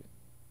watch it.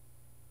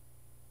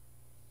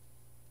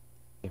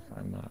 If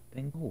I'm not,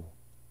 then go.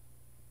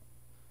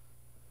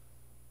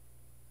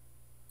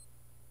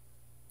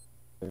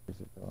 There's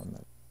a dilemma.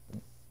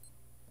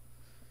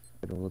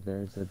 Well,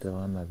 there's a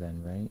dilemma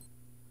then, right?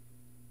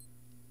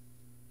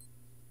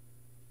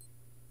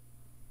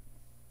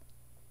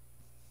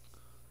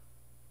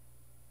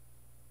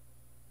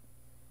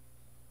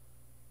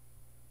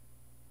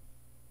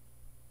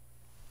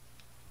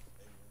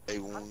 Hey,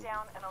 Hunt wound.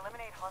 down and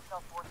eliminate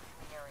hostile forces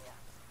in the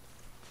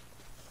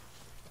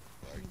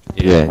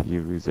area. Yeah,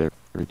 you lose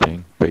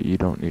everything, but you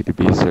don't need to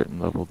be a certain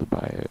level to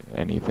buy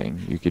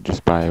anything. You could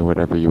just buy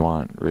whatever you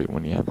want right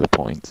when you have the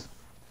points.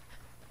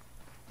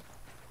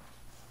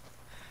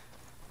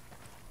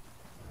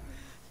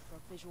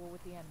 Broke visual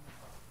with the enemy.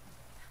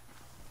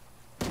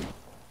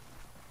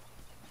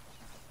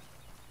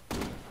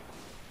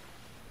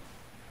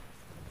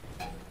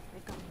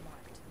 They've got me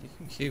marked. You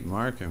can keep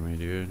marking me,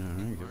 dude. I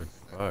don't give a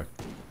fuck.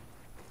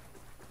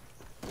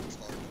 It's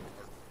hard.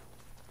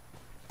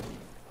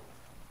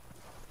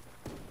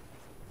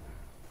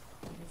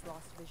 Enemies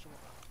lost visual.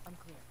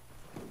 Unclear.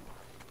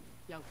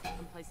 Yo,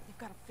 I'm placing. They've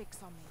got a fix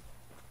on me.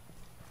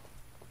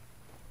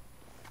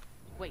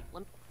 Wait,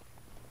 let me.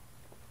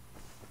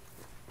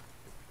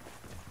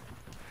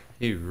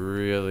 He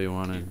really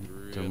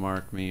wanted to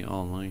mark me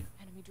only.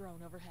 Enemy drone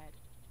overhead.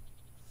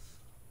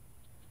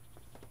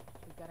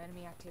 We've got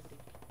enemy activity.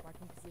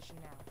 Marking position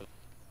now.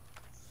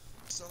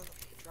 Son of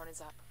a- Drone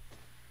is up.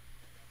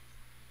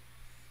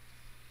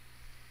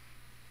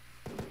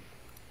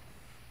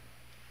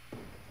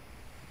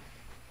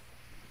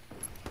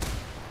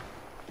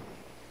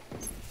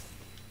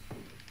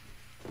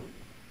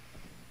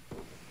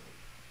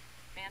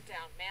 Man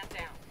down, man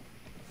down.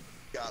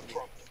 Got me.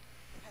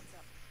 Heads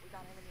up. We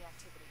got enemy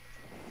activity.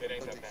 It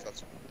ain't I that think bad.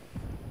 that's-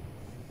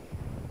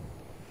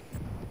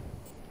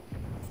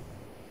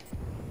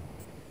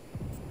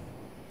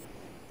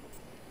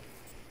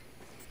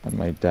 I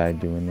might die Picking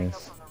up a doing signal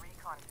this. from the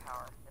recon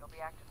tower. It'll be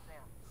active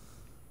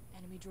soon.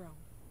 Enemy drone.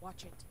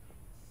 Watch it.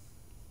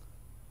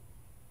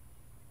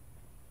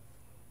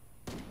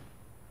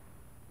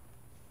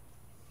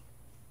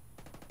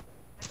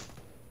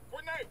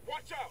 Grenade,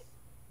 watch out!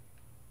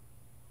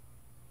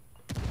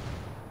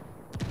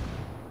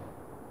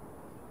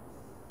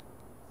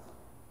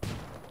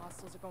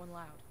 going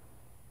loud.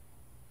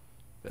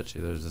 Bet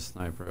you there's a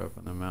sniper up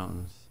in the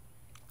mountains.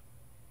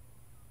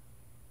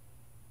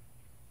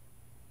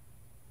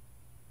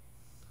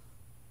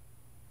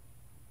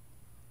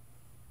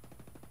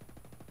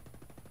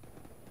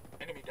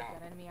 Enemy down.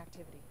 Got enemy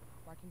activity.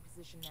 Marking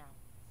position now.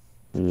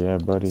 Yeah,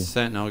 buddy.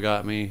 Sentinel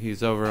got me.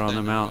 He's over on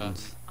the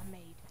mountains. I'm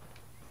made.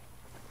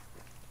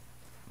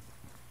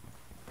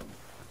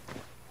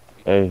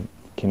 Hey,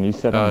 can you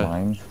set a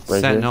mine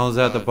right Sentinel's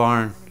at the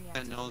barn. Enemy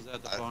activity. Sentinel's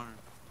at the barn.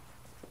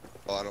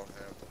 Oh, I don't have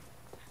them.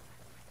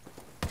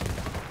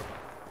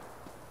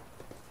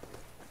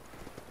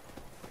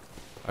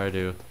 I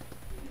do.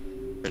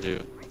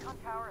 Recon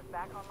tower is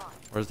back online.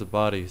 Where's the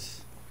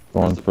bodies?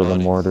 here? Going for the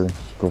mortar.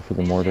 Go for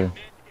the mortar.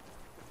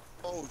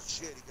 Oh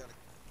shit, he got a...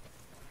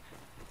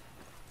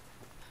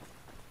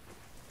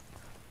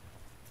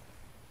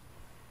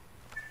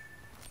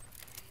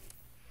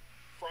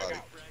 Frag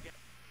out.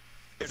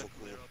 Careful,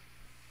 clear.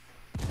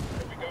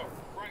 Here we go.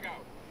 Frag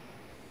out.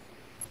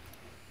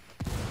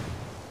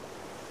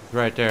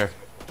 Right there.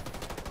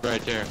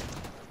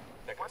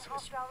 That One guy's gonna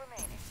hostile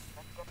remaining.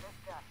 Let's get this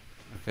done.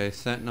 Okay,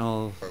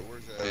 Sentinel Alright,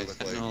 where's that other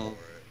Sentinel Claymore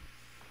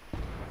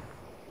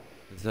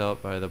is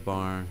out by the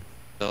barn.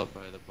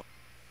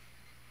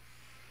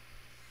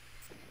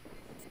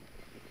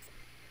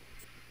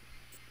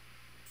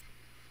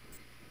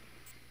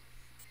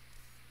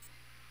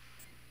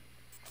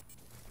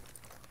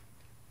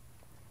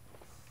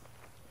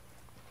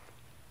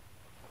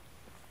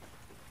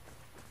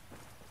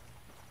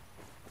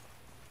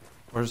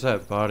 Where's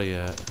that body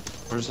at?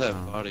 Where's that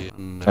body?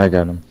 I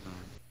got him.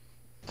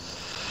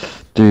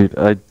 Dude,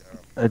 I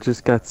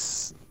just got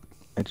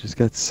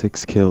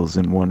 6 kills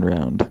in 1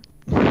 round.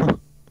 I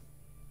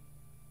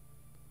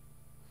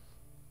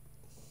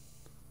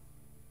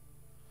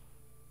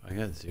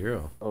got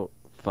 0. Oh,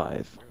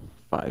 5.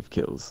 5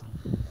 kills.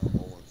 I'm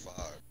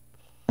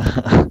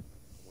 0-5.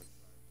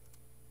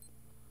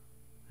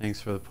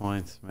 Thanks for the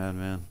points,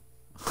 Madman.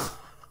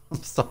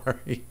 I'm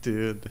sorry,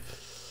 dude.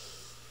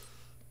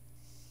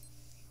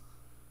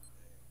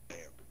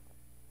 Damn.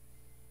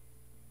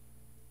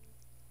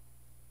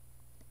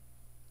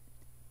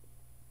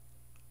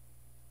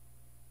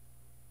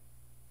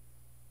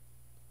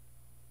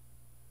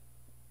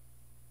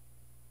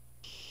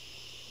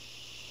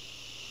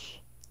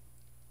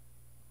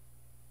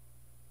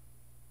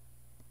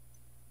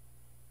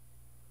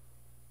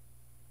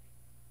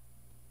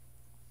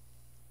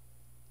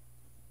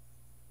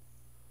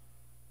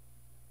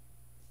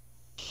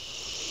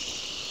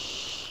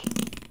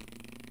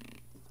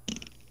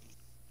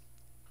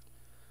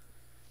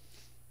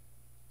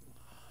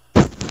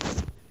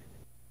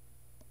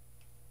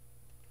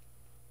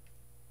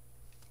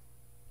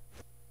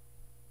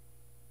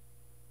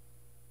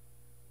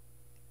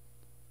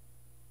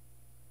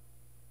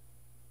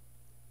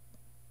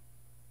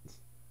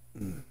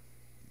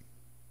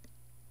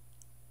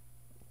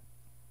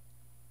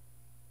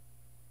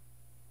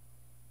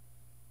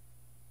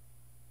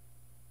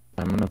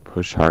 I'm gonna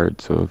push hard,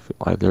 so if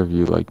either of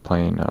you like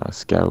playing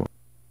Scout,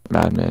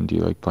 Madman, do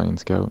you like playing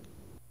Scout?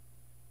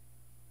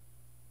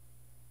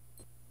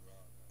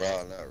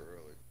 Nah, not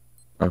really.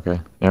 Okay,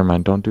 never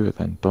mind, don't do it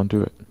then. Don't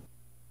do it.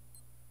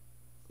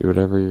 Do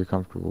whatever you're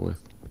comfortable with.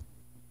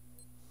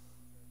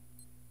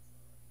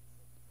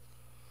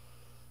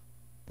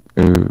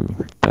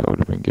 Ooh, that would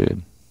have been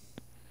good.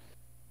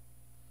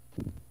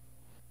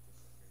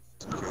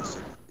 In case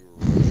you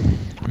were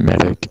really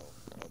Medic.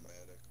 a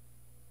medic.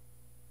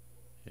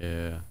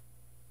 Yeah.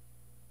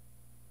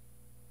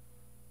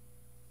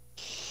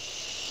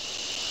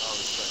 I'll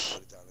respect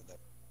put it down in that.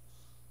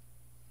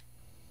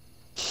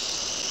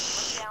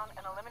 Hunt down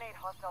and eliminate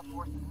hostile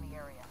forces in the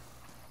area.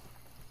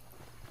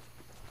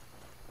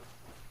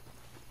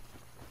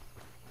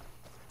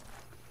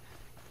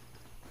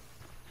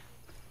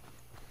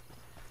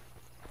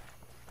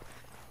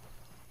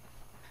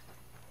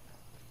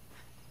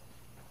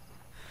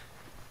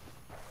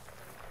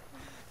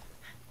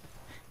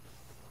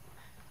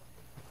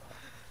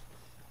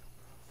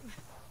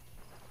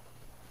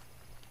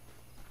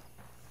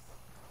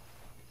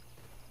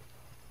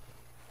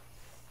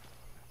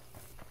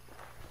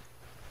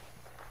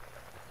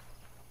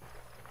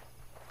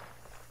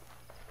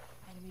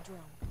 Enemy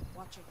drone.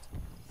 Watch it.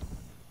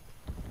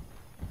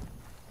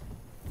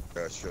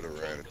 I should have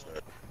ran it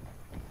there.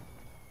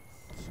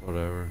 It's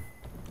whatever.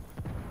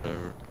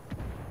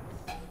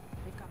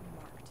 They've got me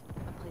marked.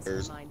 I'm placing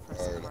There's a mine for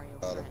alright,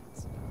 Sicario got him.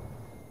 friends.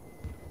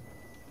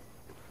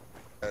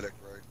 Medic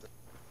right there.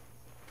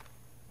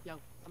 Yo,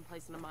 I'm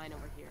placing a mine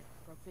over here.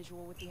 Broke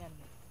visual with the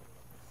enemy.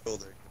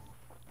 Building.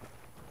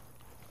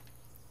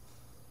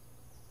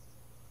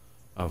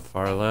 Oh,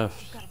 far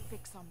left. You've got a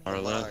fix on me.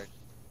 Far left. Mine.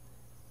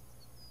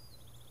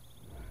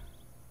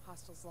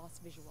 Hostiles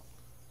lost visual.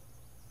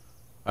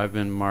 I've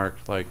been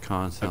marked like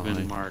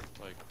constantly.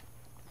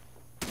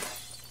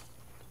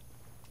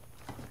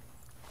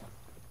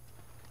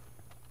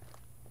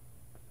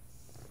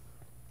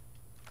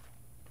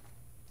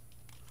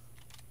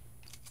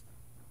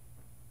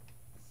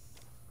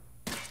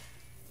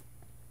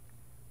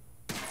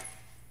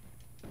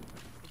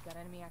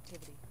 enemy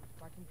activity.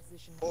 Marking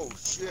position. Oh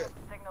shit.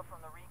 Signal from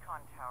the recon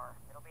tower.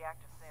 It'll be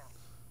active soon.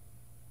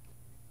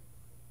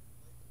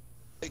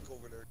 Take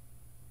over there.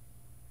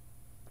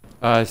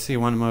 I see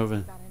one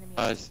moving. Got enemy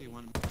I activity. see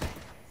one.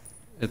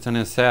 It's an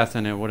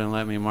assassin. It wouldn't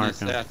let me mark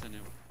him.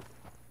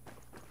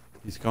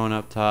 He's going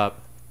up top.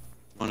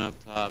 One up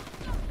top.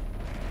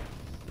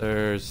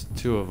 There's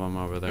two of them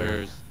over there.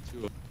 There's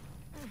two.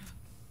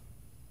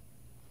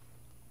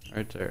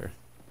 Right there.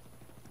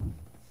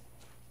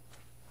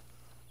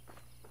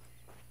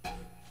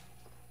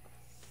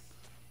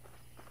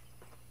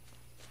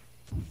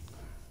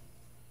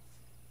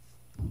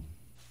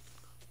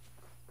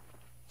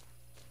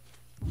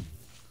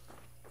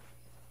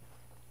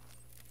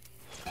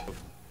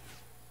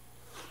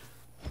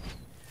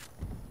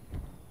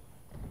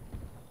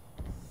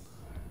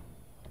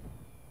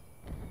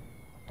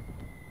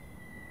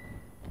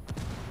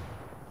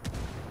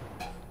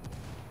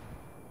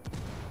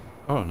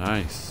 Oh,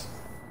 nice.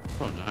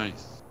 Oh,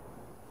 nice.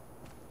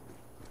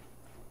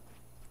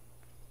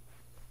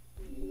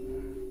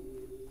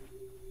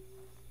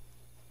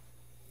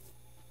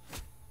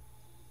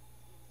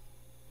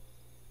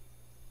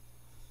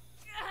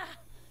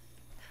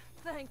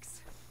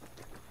 Thanks.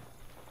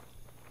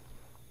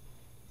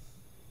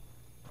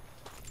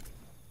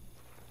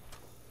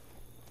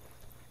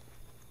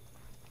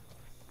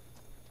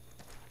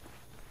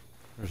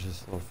 Where's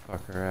this little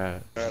fucker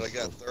at? Alright, I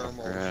got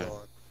thermals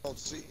on. Don't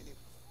see any.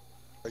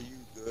 Are you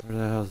good? Where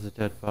the hell's the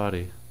dead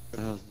body?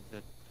 Where the hell's the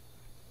dead?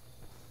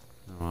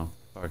 Oh well,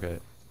 fuck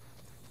it.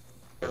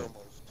 Thermals.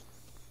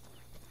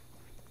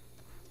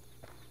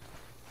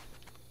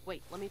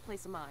 Wait, let me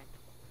place a mine.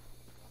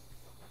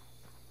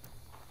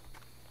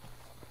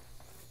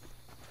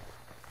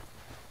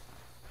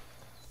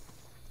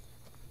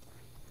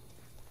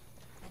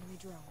 Enemy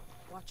drone.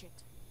 Watch it.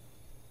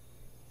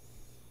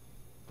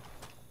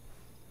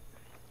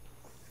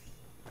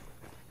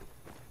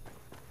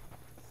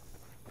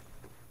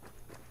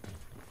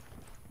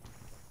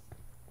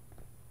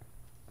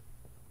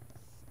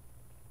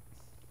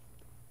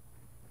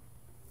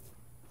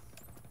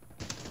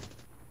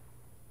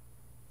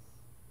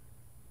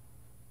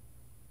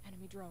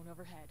 Enemy drone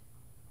overhead.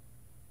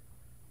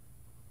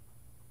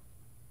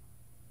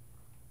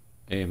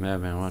 Hey,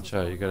 Madman, watch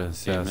out. You got an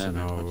assassin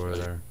Madman, over watch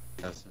out. there.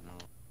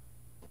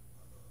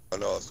 I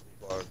know it's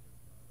fun.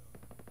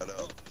 I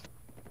know.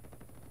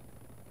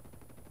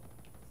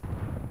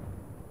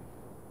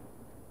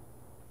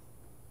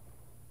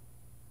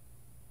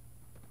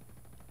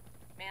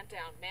 Man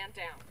down, man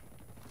down.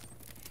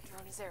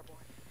 Drone is airborne.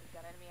 We've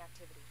got enemy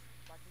activity.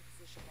 Marking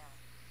position now.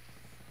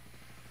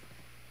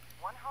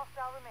 One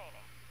hostile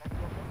remaining. Let's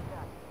get this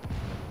done.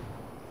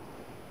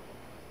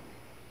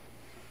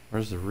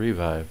 Where's the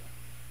revive?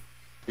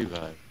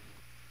 Revive.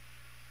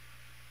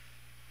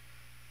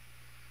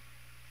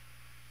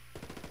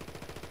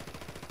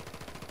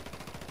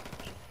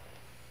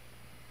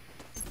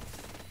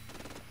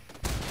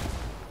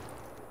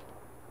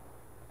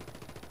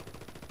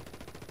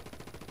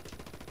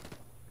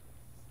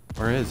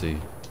 Where is he?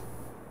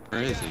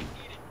 Where is he?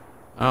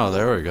 Oh,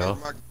 there we go.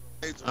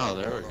 Oh,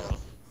 there we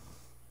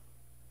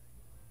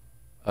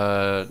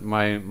go.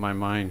 My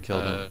mind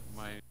killed him.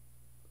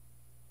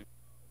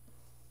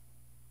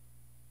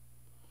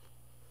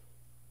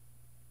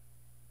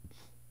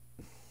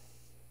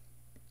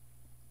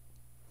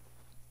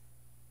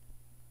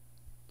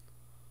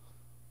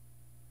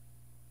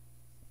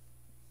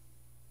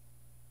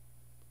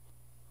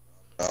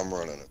 I'm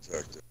running a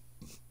tactic.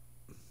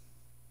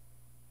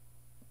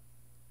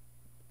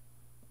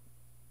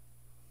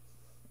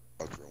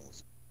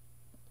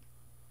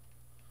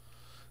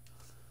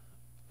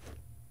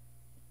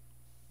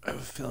 I have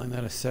a feeling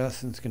that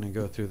assassin's gonna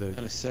go through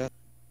the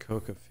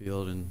coca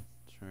field and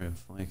try and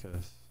flank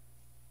us.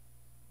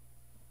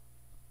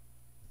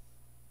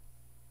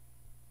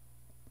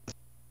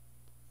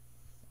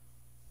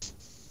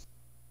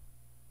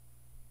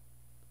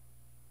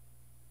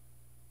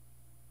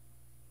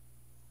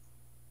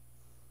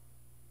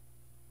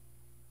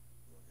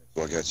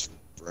 So I got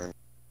you, friend.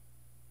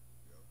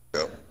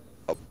 Yep.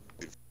 I'll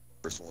be the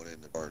first one in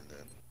the garden then.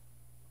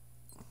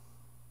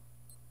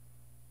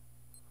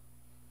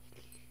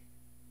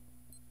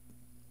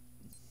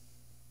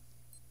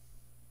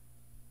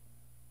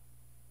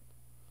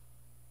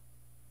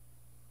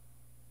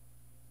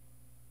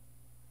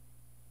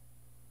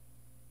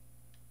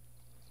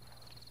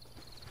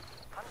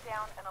 Hunt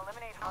down and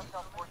eliminate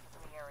hostile forces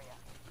in the area.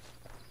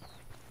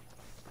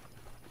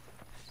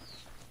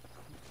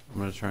 I'm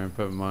gonna try and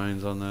put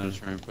mines on that.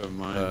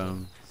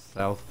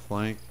 South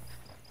flank.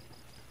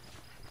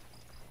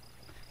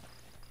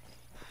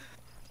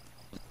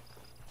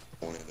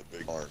 One in the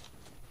big barn.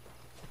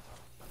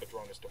 The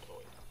drone is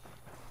deployed.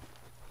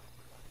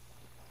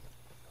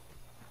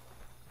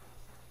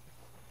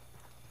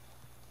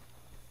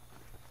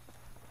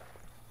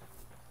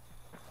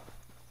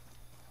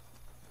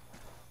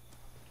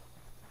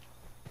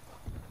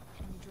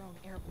 Enemy drone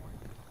airborne.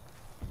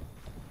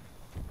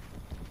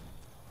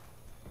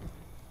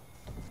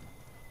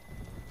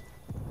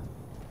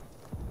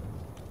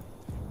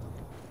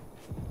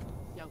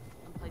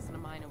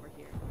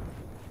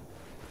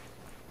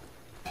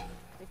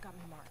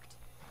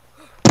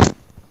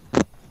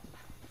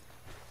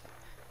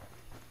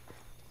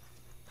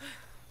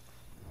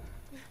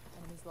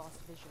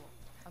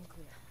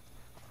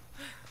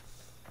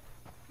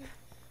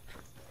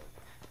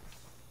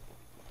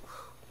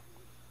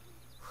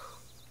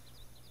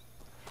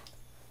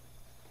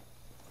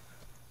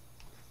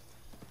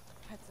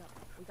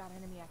 got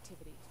enemy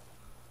activity.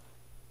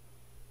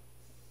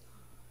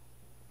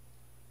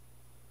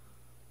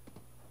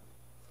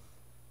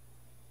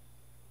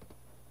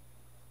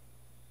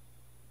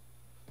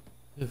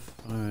 If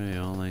I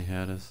only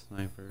had a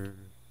sniper.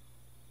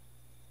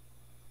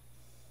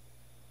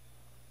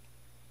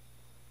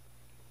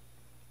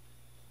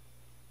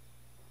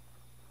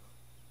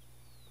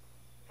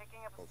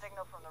 Picking up a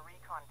signal from the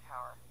recon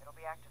tower. It'll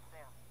be active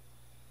soon.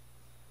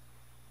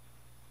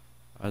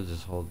 I'll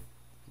just hold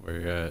where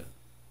you're at.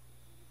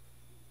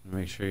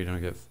 Make sure you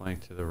don't get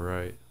flanked to the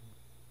right.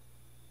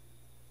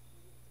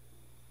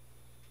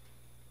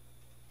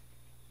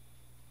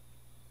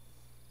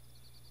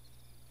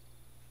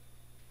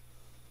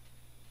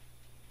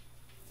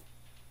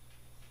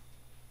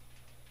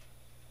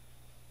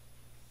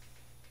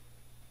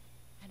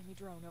 Enemy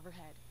drone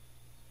overhead.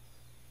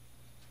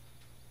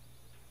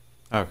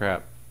 Oh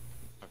crap.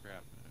 Oh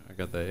crap. I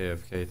got the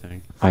AFK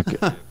thing. I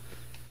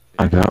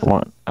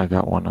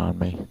got one on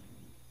me.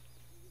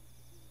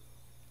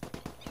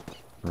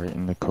 Right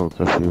in the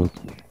coca field.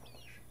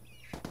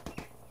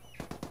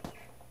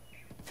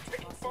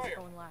 Hostiles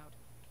going loud.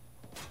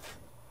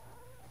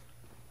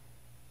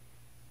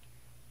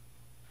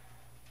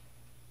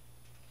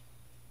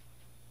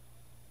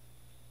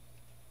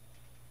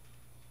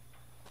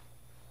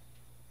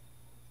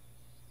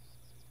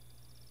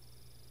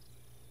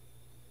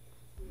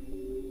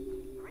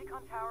 The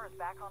recon tower is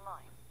back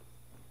online.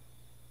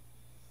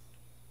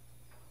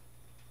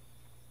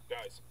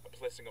 Guys, I'm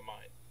placing a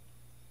mine.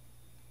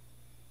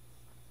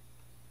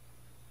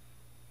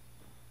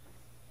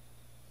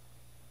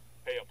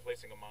 Hey, I'm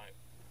placing a mine.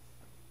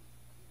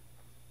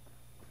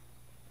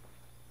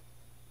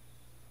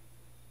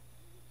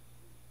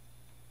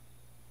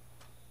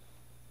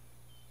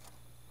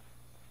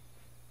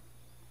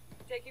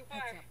 Taking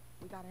Heads fire. up.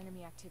 We got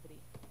enemy activity.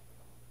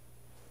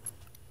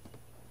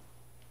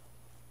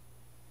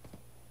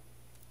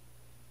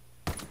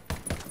 Got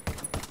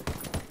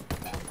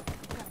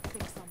a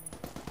fix on me.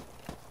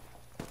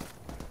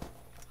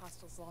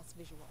 Hostiles lost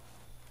visual.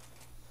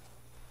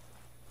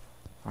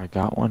 I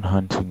got one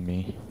hunting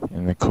me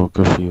in the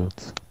coca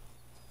fields.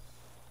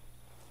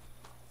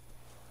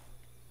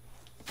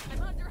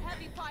 I'm under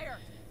heavy fire.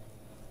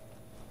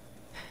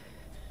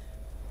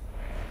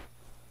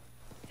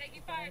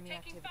 Taking Got fire, enemy taking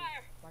activity.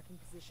 fire. Marking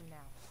position now.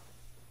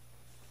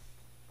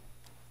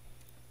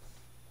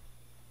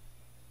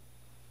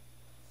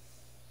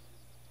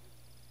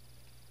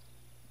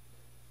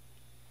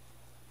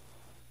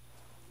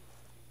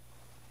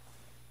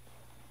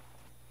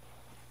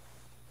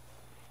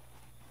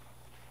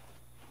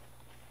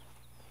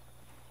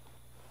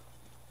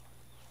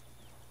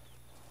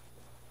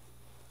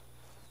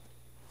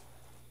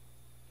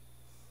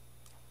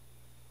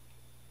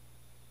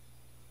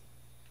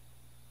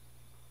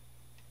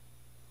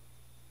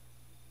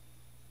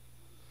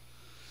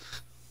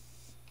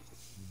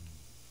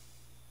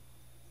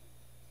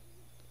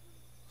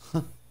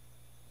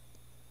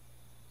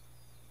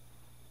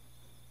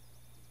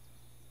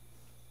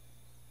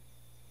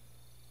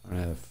 I'm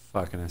gonna have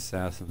fucking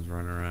assassins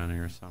running around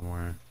here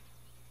somewhere.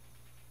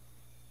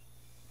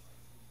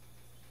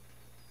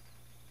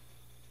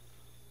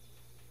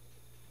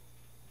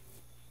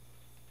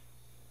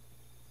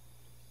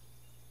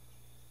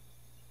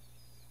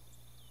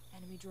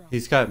 Enemy drone.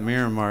 He's got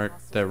mirror mark,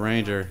 that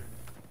ranger.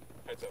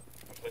 Heads up,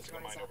 I'm placing a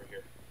mine over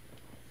here.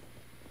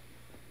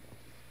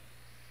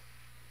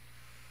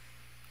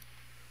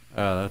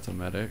 Oh, that's a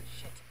medic.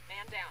 Shit,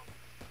 man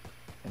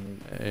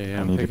down. Hey, I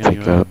I'm need to picking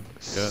pick you up. up.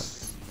 Yeah.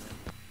 Heads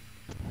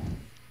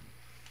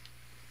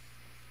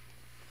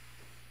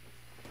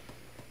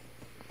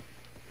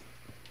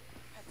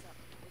up.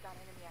 We got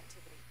enemy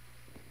activity.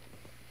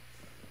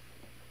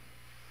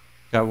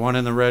 Got one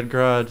in the red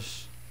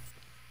garage.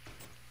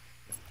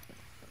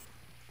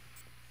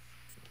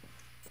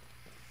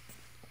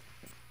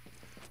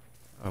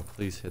 Oh,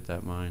 please hit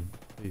that mine.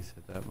 Please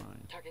hit that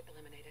mine. Target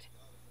eliminated.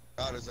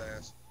 Got his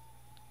ass.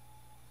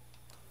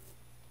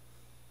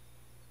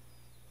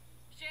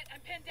 Shit, I'm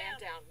pinned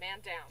down. Man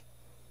down.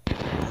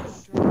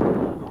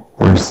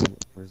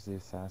 Where's the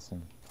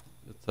assassin?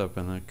 It's up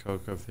in the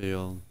coca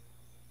field.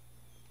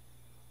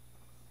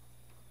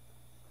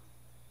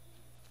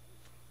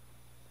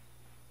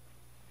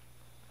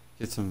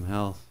 Get some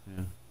health,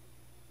 yeah.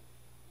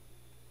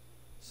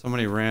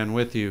 Somebody ran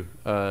with you,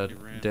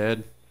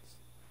 dead.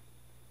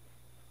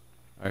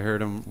 I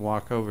heard him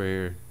walk over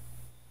here.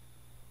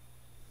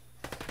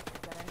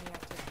 Got enemy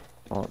activity.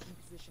 Oh, Marking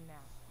position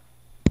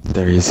now.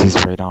 there he is.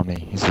 He's right on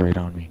me. He's right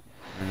on me.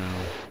 I know.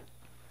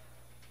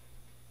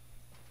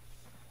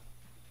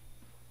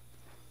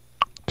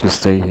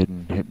 Just stay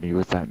hidden. Hit me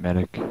with that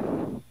medic.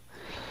 Oh,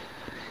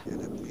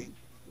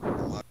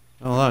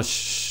 no,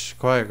 shh.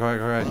 Quiet, quiet,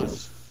 quiet.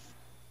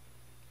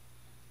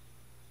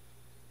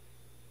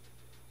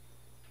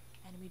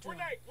 Enemy drone.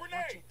 Grenade, Watch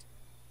grenade! it.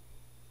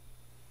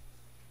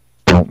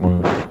 Don't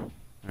move.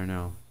 I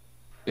know.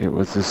 It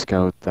was a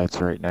scout that's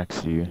right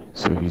next to you,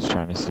 so he's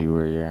trying to see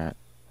where you're at.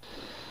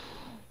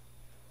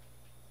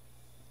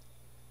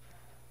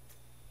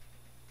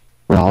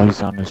 While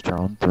he's on his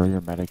drone, throw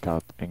your medic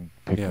up and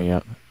pick Yeah. me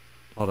up.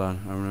 Hold on,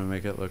 I'm gonna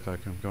make it look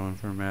like I'm going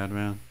for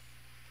Madman.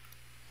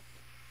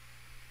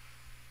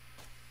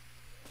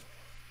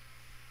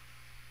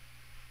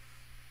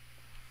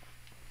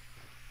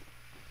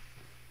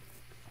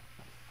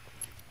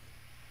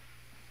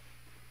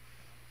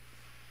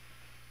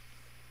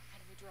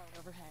 Enemy drone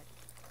overhead.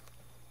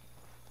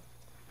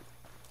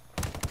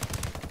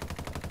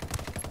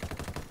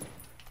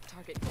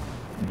 Target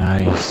down.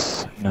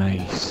 Nice,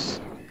 nice.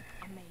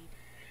 I'm made.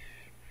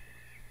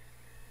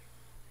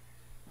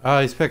 Oh,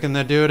 he's picking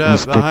the dude up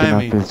He's picking behind up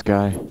me. this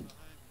guy.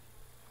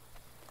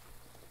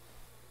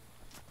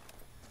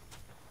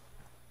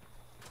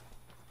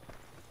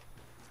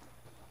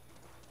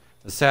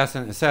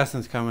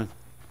 Assassin's coming.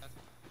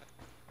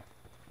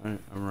 I'm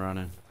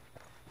running. No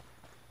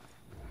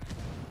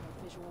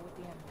visual with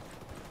the enemy.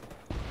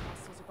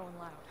 Hostiles are going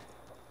loud.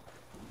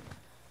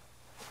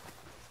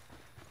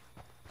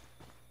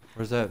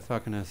 Where's that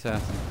fucking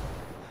assassin?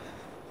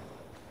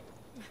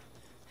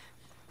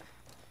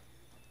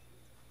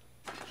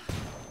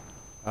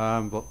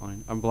 I'm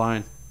blind. I'm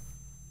blind.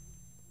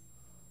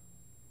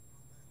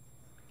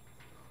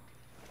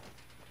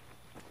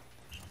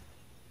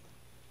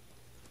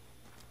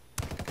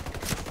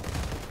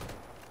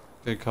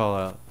 Good call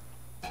out.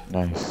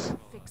 Nice.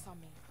 Fix on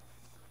me.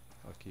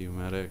 Fuck you,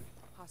 medic.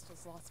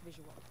 Hostiles lost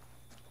visual.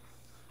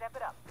 Step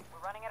it up.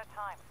 We're running out of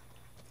time.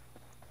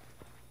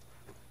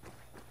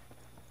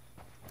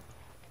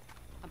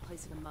 I'm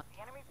placing a mine.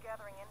 The enemy's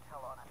gathering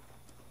intel on us.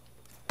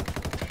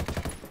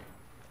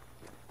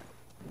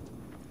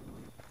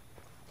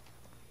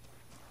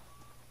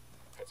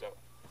 Heads up.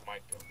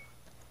 Mike go.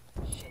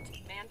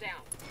 Shit. Man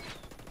down.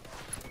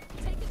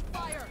 Taking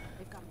fire!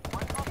 They've got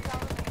One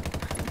hostile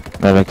remaining.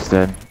 Medic's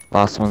dead.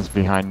 Last one's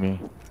behind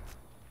me.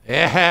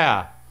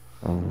 Yeah!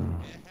 Oh.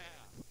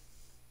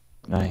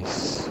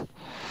 Nice.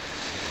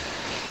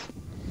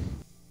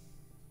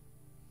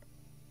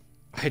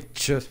 I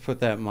just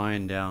put that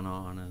mine down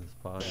on his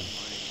body.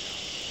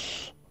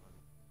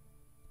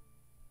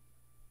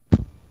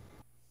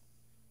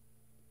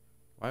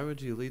 Why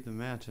would you lead the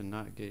match and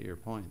not get your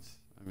points?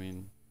 I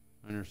mean,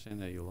 I understand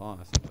that you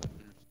lost, but...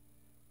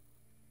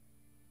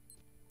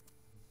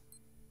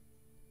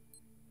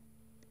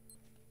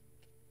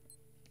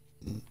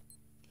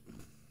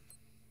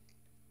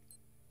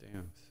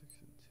 Damn,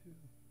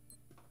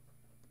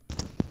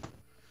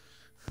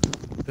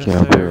 6-2. Okay,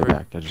 I'll be right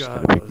back. I just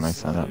gotta pick my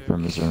son up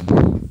from his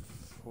room.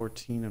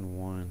 14-1.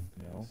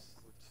 No.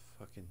 It's a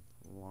fucking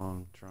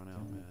long,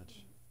 drawn-out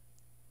match.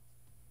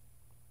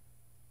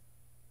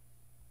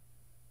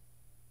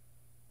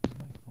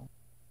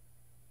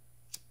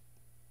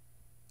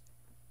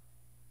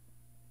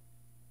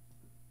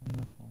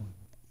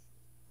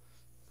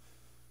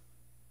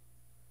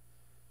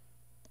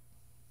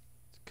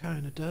 It's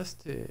kind of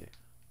dusty.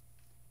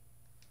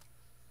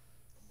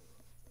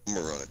 I'm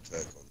gonna run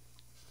attack on.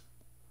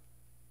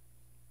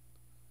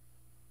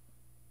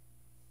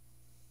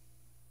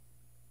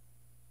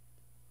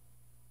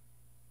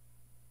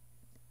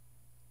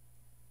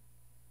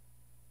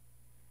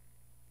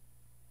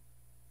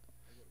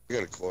 I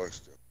got a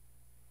question.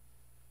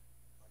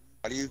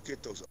 How do you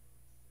get those?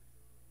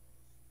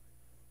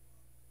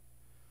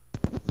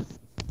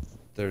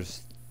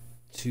 There's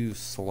 2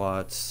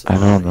 slots I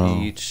don't on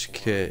know. each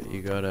kit.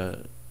 You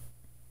gotta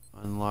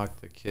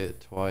unlock the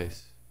kit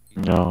twice.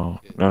 No.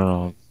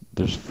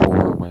 There's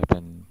 4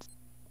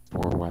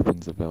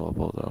 weapons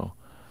available though.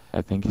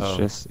 I think it's Oh,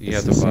 just you it's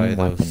have the to buy same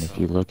weapon. those. If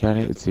you look at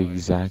it, it's the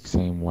exact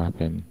same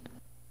weapon.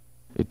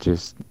 It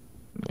does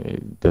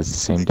the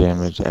same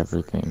damage,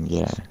 everything.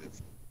 Yeah.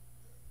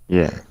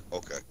 Yeah.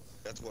 Okay,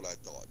 that's what I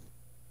thought.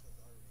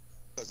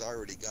 Because I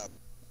already got.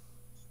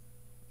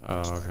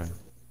 Oh, okay.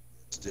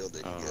 Still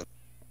didn't get.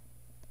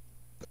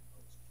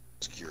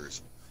 Just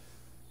curious.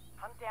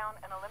 Hunt down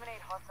and eliminate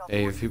hostile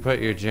Hey, if you put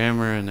your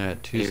jammer in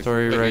that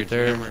 2-story right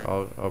there,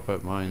 I'll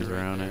put mines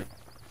around it.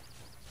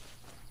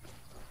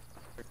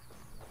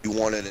 You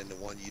want it in the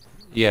one you.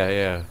 Yeah,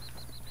 yeah.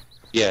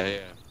 Yeah, yeah.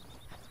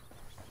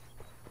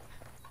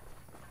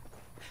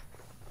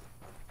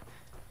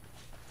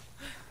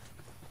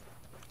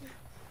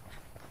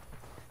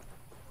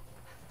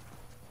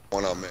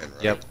 One I'm in,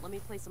 right? Yep. Let me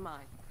place a mine.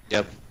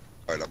 Yep.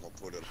 Alright, I'm gonna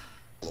put it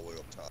all the way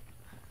up top.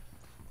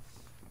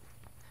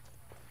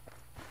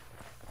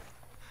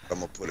 I'm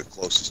gonna put it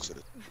closest to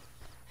the.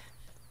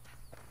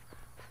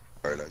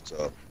 Alright, that's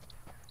up.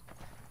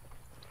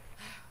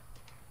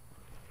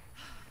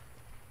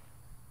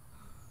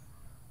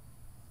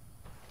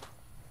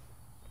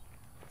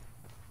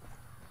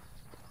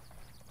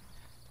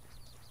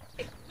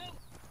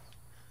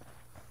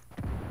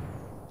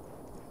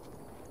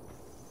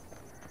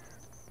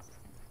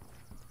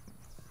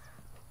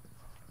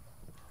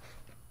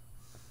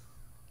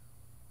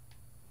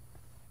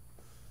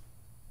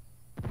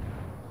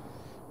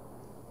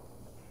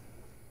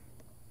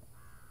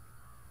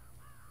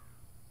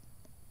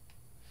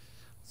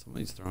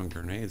 Somebody's throwing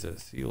grenades at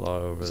C-Law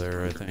over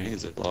there, I think.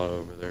 He's a law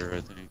over there, I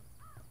think.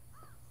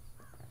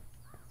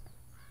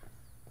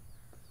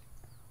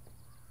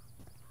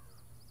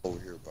 over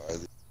here by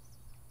the.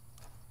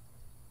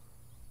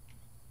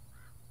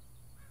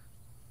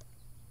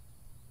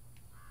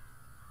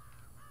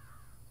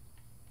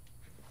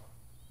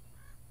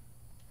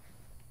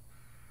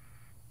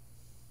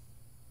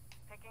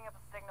 Picking up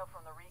a signal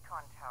from the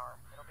recon tower.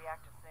 It'll be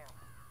active soon.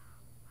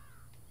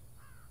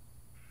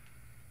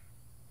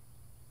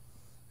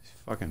 These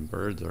fucking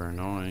birds are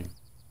annoying.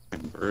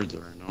 Birds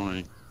are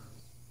annoying.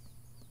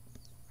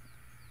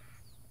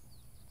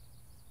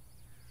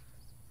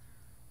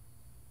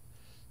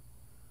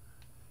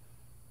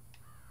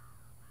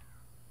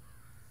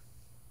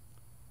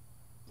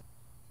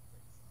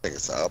 I think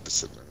it's the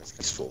opposite, man. It's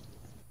peaceful.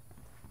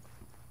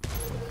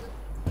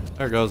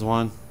 There goes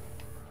one.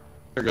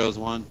 There goes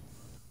one.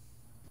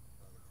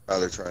 Now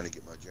they're trying to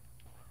get my jam.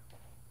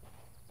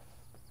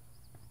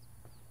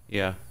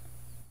 Yeah.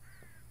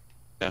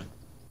 Yeah.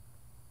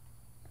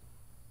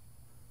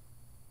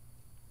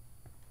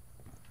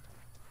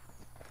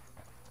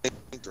 I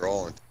think they're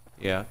all in.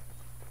 Yeah.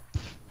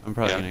 I'm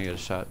probably Yeah. gonna get a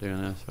shot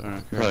doing this, but I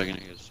don't care. Probably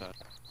gonna get a shot.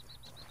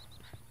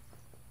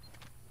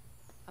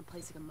 I'm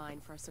placing a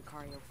mine for our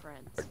Sicario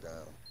friends. Back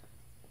down.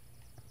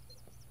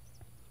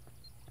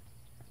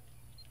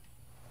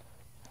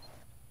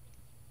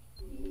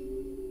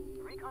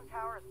 The recon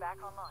tower is back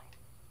online.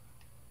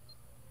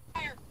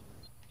 Fire!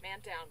 Man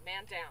down,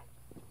 man down.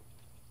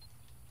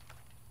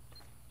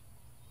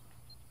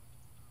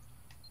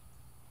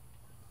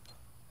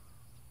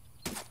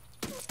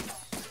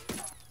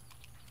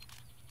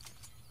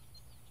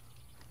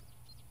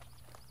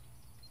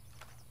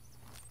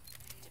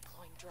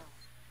 Deploying drone.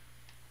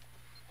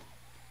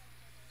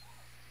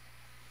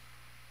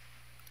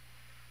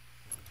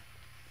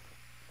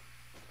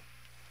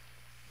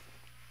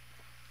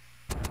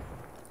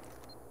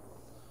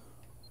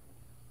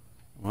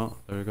 Well,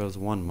 there goes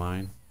one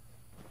mine.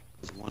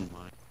 There's one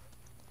mine.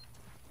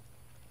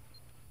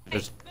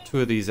 There's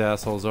two of these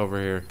assholes over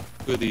here.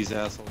 Two of these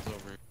assholes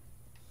over here.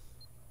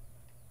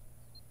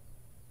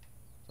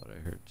 Thought I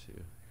heard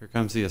two. Here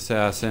comes the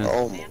assassin.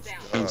 Almost. down.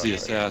 Comes the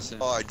assassin.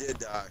 Oh, I did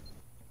die.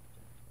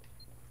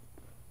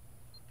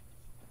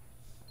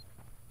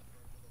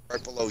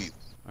 Right below you.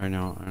 I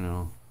know, I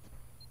know.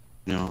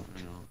 No,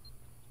 I know.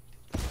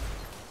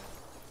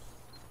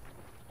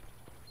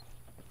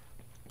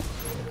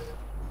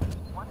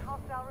 One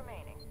hostile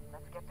remaining.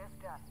 Let's get this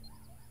done.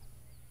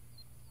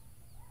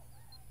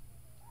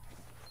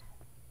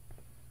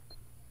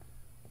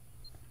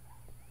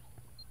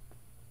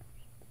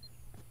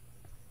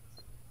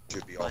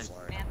 Should be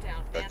offline. Man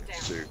down, man Back in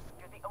down. suit.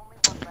 You're the only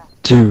one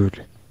left.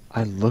 Dude,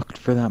 I looked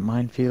for that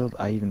minefield.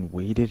 I even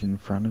waited in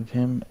front of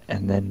him,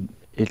 and then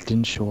it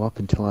didn't show up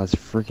until I was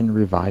freaking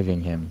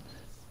reviving him.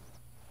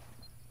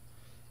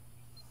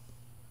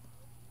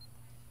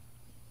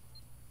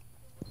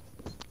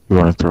 You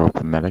want to throw up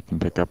a medic and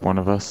pick up one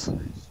of us?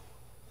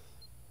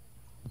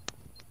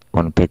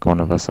 Want to pick one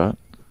of us up?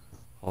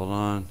 Hold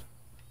on.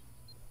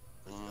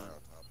 There's one on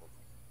top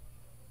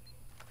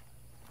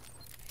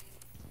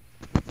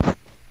of him.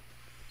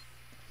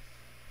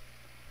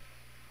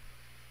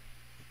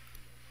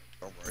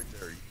 Oh, right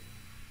there.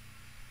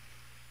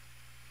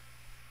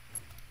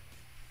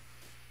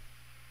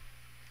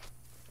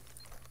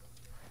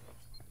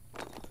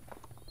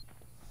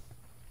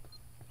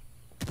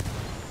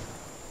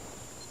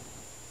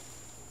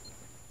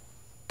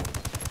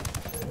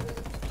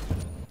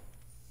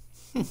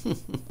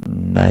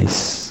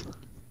 Nice.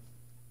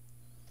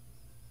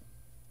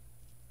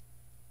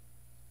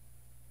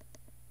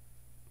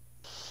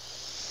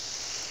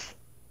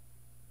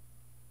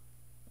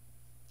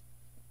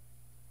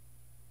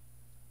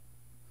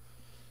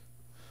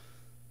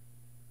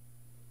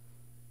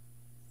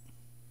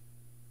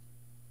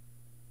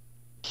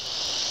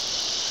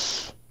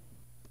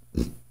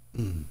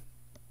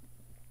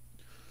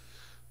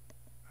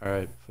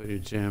 Alright, put your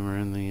jammer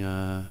in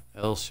the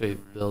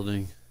L-shaped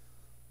building.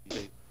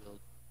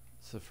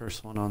 It's the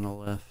first one on the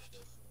left.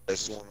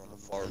 That's the one on the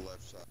far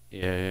left side.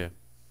 Yeah, yeah.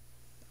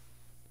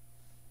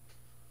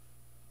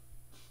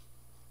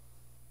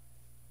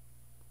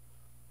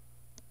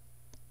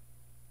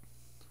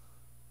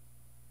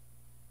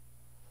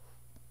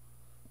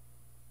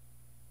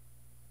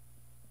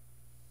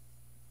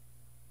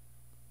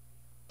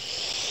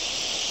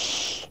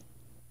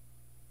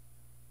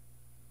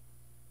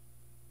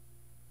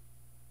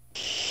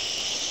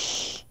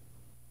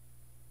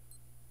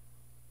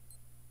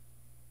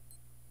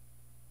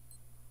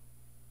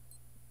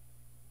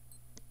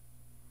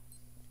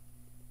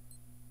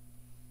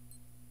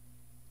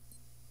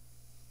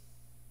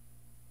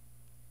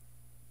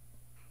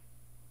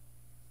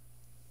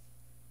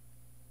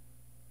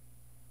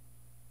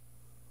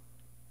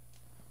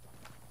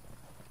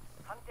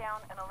 Hunt down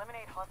and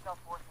eliminate hostile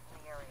forces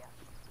in the area.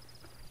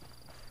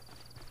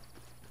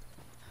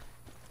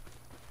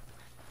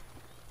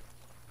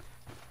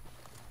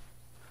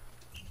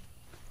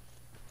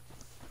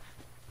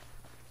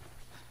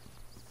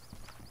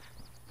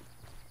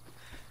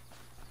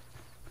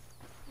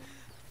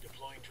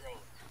 Deploying drone.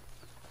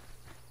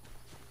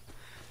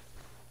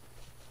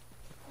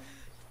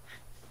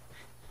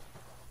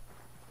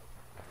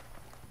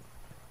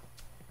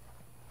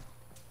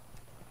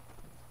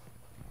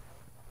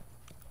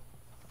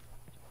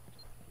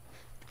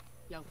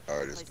 go.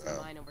 Alright, I'm it's placing a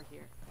down. mine over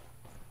here.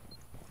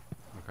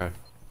 Okay.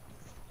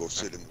 Go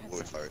sit in the Heads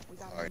woods. up. Alright. We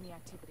got Alright. enemy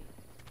activity.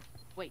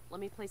 Wait, let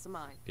me place a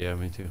mine. Yeah,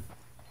 me too.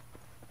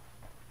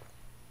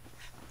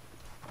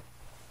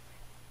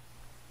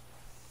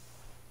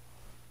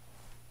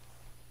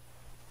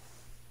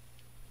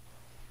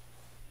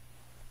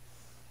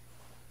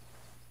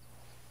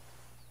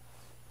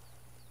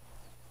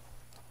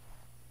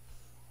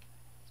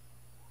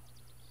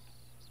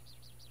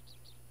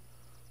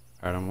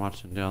 Alright, I'm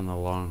watching down the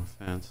long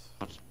fence.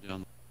 Watching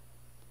down.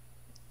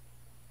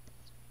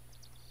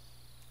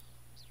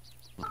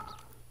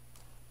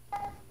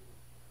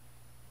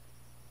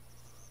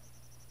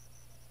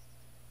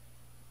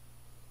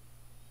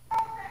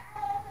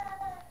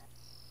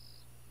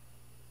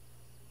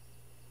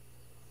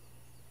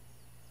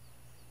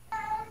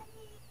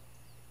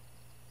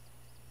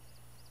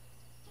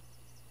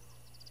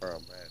 Oh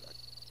man.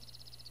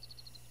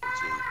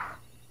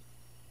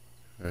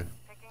 Okay.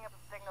 Picking up a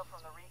signal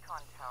from the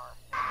recon tower.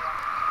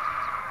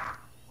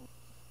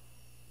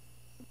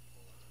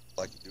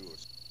 Like you do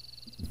it.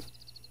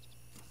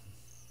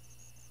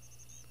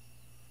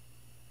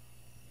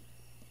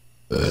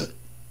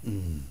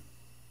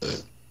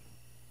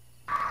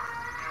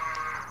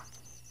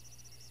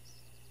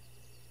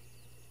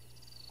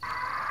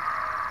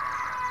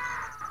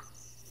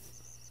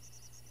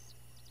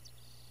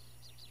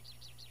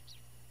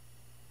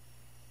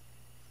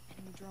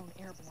 Enemy drone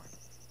airborne.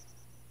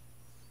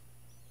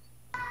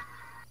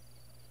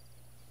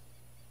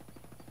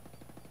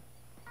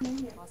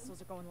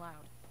 Hostiles are going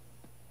loud.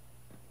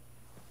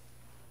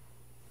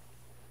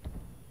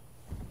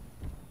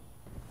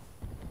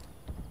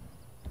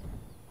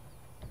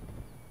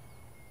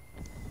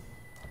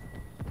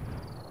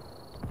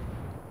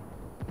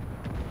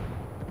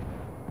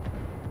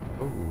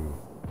 Oh,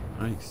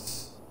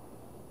 nice.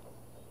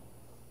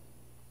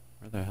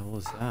 Where the hell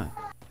is that?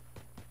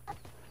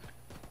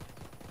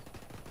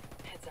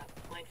 Heads up,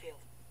 minefield.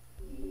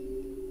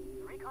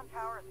 The recon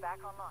tower is back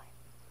online.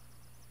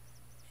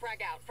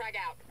 Frag out, frag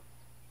out.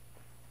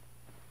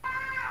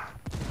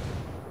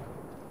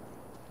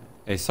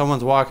 Hey,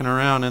 someone's walking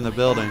around in the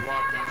building. Drone's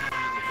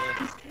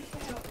airborne.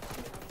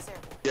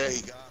 Yeah,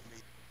 he got me.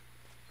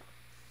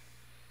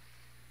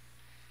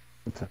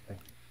 What's up, babe?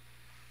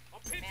 I'm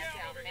pinned Man down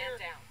down, over man here.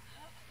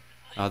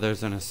 down. Oh,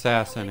 there's an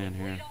assassin in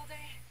here. Wait all day?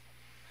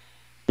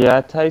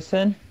 Yeah,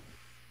 Tyson?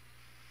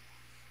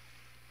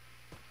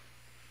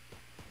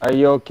 Are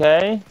you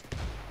okay?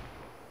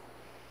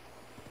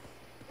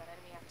 Got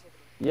enemy activity.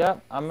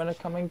 Yep, I'm gonna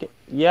come and get.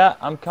 Yeah,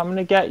 I'm coming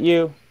to get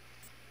you.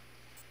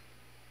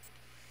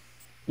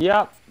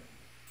 Yep.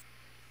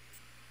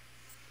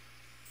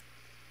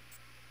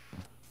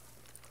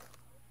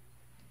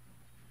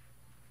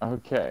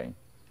 Okay.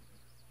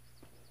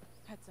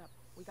 Heads up.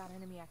 We got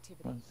enemy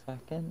activity. 1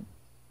 second.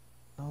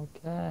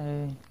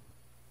 Okay.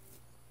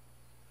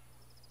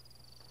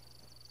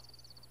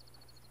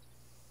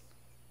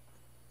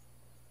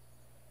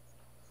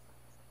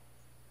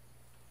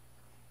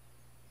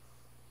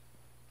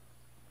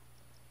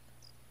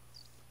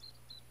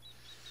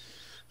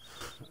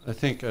 I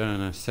think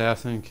an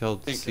assassin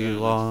killed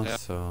Sea-Law,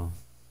 so...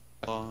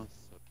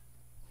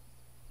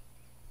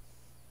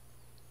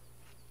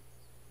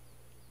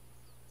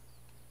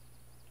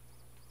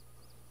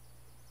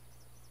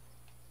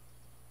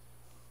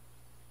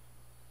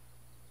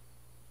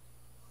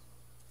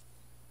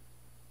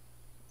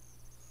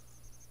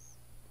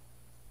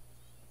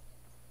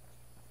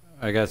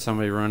 I got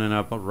somebody running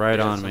up right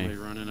on me.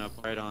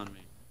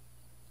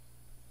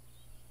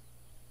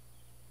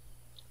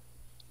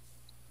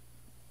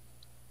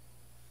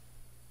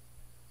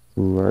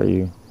 Who are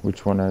you?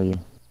 Which one are you?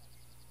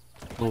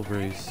 Cool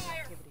breeze.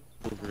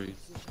 Activity. Breeze.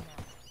 Position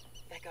now.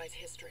 That guy's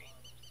history.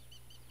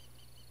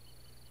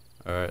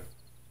 Alright.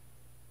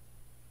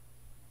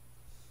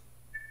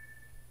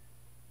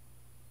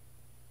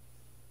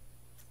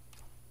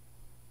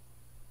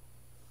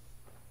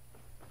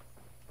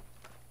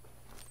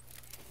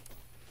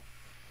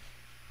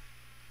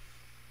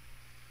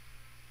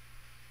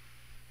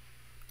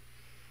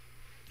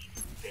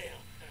 Damn,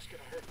 that's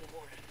gonna hurt in the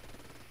morning.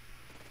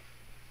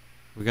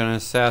 We got an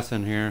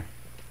assassin here.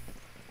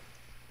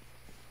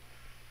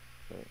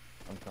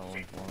 I'm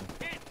going for him.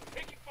 Hit!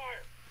 Taking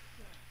fire!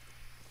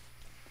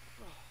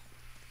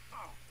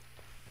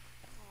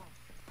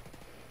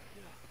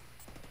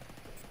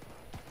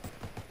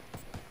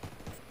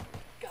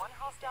 One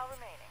hostile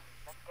remaining.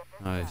 Let's get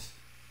this Nice.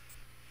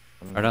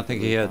 I'm I don't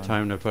think he had done.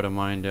 time to put a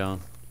mine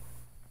down.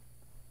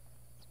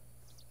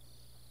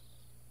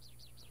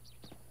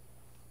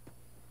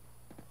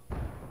 I'm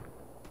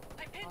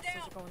pinned Hostiles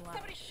down. are going loud.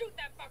 Somebody shoot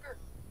that fucker.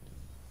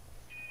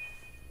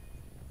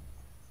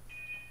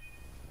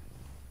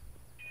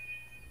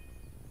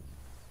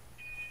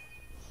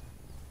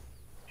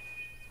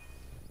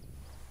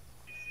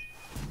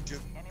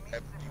 Just Enemy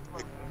have position you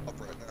pick located. up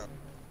right now.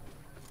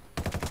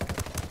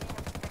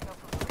 Picking up a signal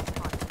from the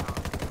recon tower.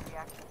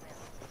 Reaction soon.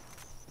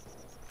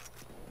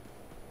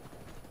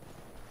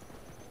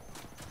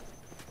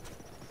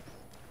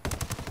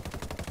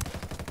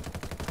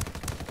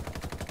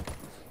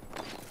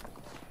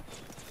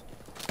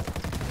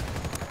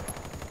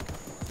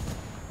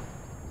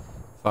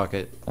 Fuck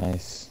it.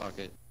 Nice. Fuck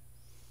it.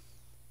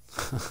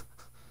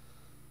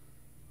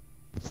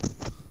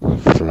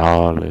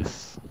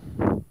 Flawless.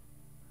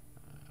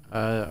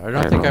 I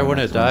don't think I would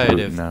have that's died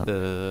if booting up.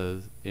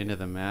 the end of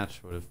the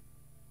match would have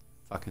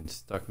fucking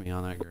stuck me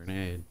on that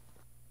grenade.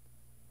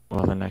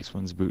 Well, the next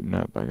one's booting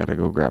up. I gotta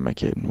go grab my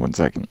kid in 1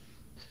 second.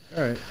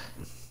 Alright.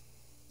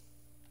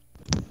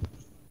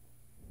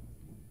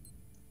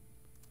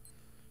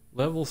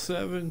 Level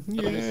 7.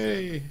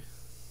 Yay!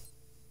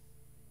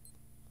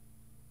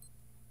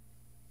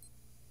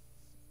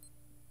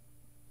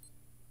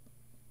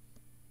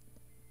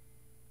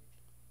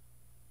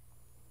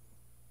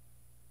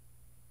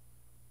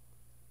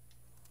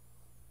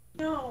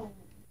 No.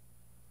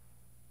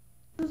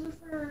 Those are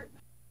for.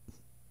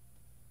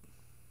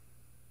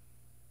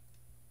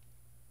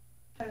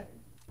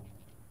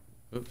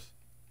 Oops.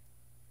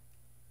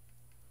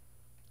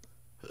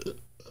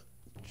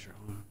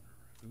 John,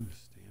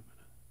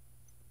 stamina.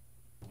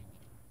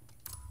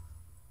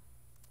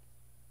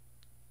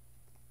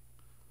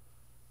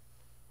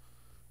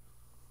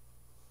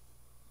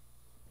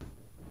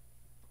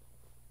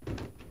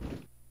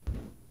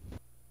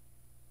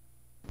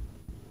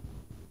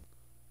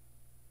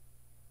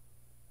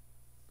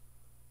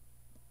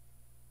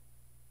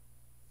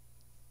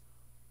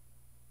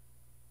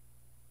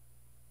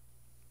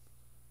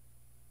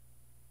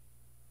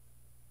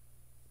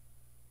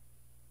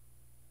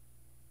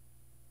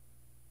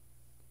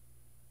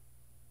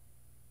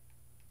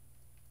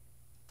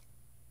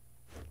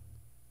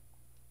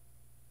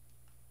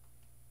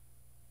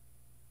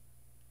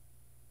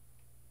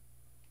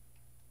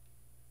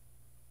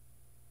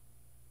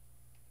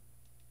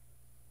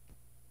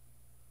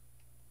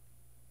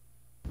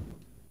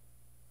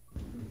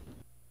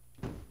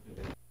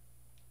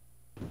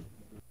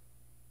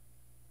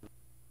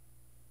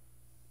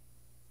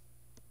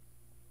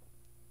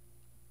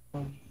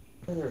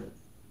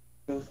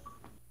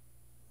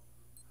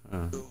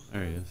 Oh,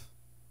 there he is.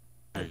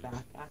 Hey.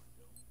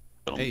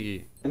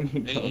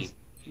 Hey.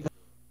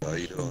 How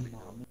you doing?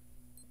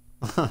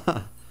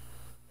 Box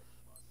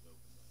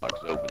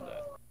open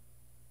that.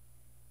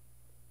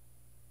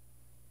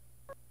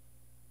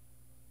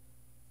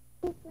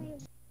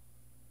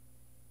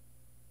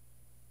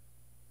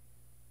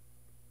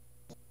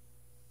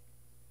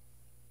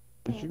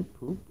 Did you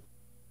poop?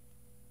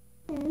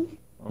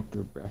 Oh,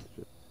 good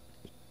bastard.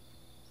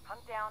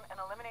 Hunt down and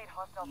eliminate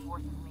hostile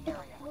forces in the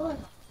area.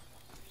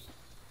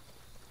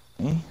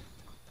 Eh?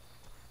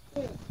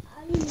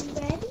 Are you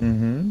ready?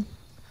 Mm-hmm.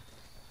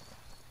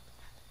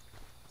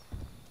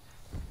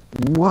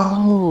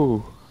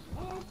 Whoa!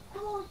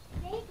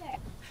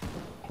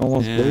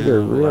 Almost Yeah, bigger,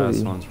 the really.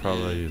 last one's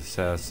probably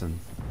assassin.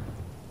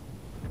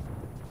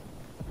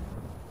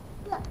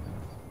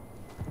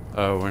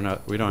 Oh,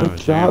 we don't have a Good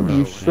job, jammer.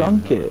 you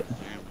shrunk it.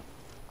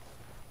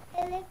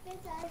 No,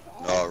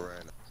 I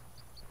ran.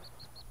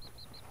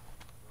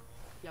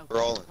 Yo,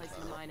 We're all in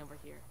placing a mine over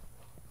here.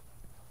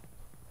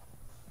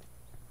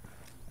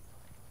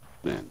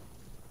 Man.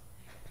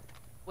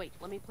 Wait,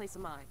 let me place a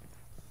mine.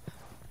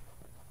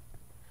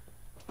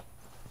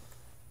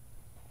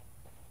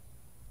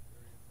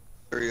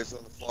 There he is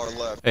on the far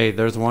left. Hey,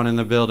 there's one in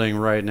the building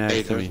right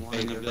next to me. One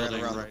in the Ran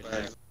building around right the back.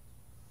 next.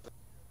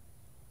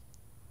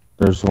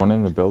 There's one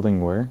in the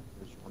building where?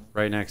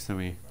 Right next to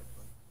me.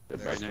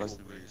 Right next to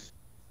me.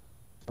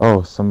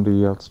 Oh,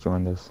 somebody else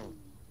joined us.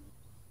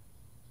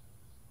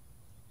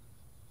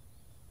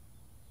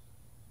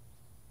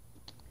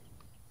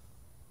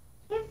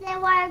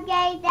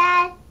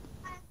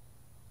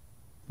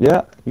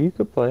 Yeah, you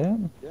could play it.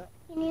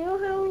 Can you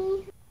help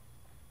me?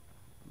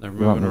 They're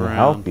You want moving me to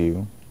help around.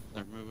 you?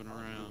 They're moving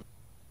around.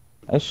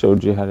 I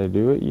showed you how to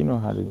do it. You know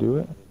how to do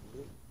it.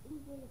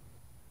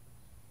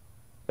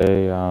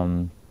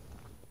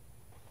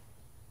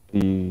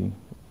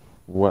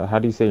 What? How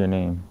do you say your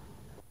name?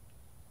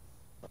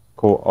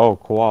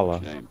 Koala.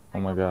 Name. Oh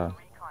my god.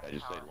 I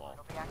just say long.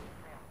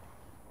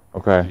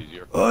 Okay.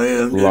 Easier. I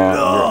am the You're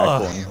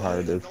law. echoing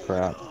hard as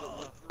crap.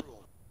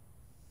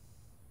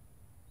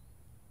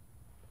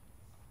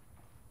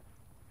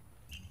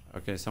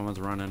 Okay, someone's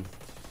running.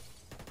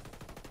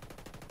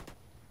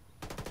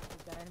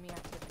 We've got enemy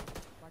activity.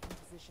 Marking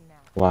position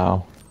now.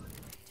 Wow.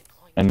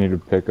 I need to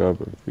pick up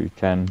if we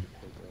can.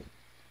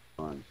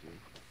 Oh,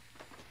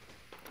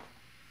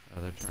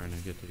 they're trying to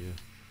get to you.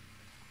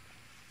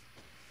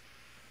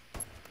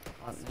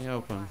 Out in the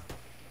open.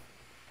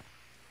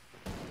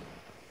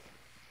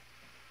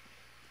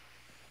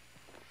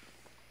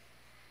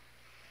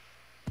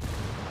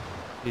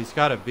 He's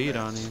got a beat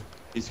on you.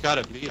 He's got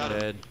a beat on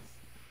Dead.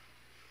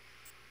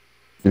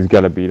 He's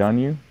got a beat on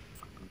you?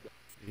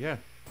 Yeah.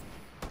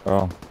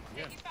 Oh.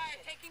 Taking fire,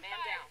 taking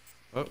fire.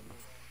 Oh,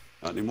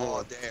 Not anymore.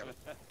 Oh, damn.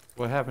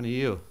 what happened to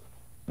you?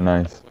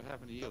 Nice. What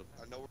happened to you?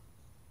 I know.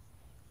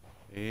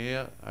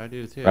 Yeah, I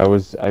do too.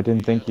 I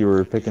didn't think you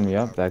were picking me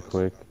up that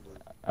quick.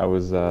 I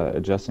was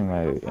adjusting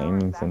my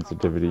aiming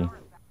sensitivity.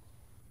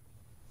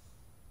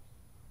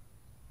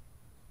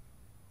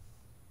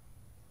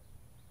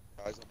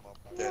 Guys, I'm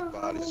up dead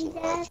bodies. So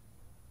watch.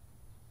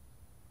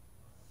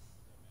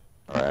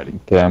 Alrighty,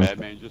 Okay,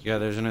 Madman just Yeah,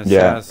 there's an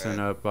Yeah. assassin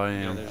up by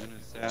him.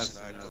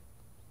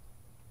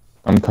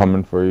 I'm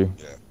coming for you.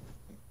 Yeah.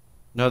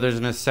 No, there's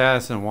an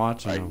assassin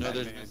watching Right, him. No,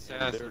 there's an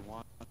assassin.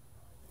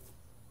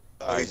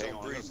 Oh, he's hang on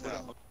on, Breeze hang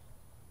on. now.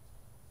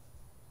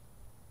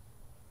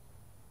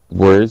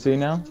 Where is he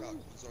now? He's on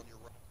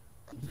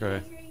your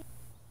right. Okay.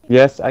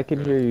 Yes, I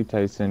can hear you,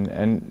 Tyson.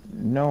 And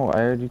no, I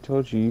already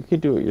told you, you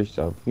could do it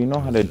yourself. You know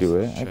how to do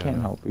it. I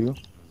can't help you.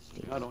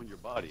 Not on your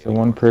body. It's a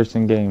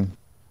one-person game.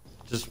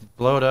 Just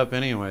blow it up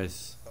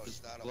anyways. No,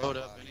 it's not on Blow it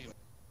my up body. anyway.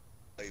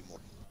 Claymore.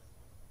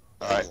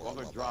 Alright, well, I'm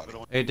gonna drop it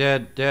on. Hey,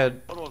 dead,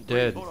 dead, Hold on,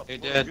 dead. hold up. Hey,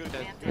 Hold on, dead, good.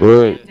 dead.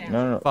 Wait,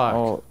 no. Fuck.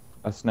 Oh,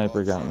 a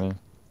sniper got me.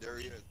 There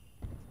he is.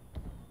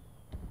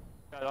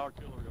 Got our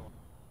killer going.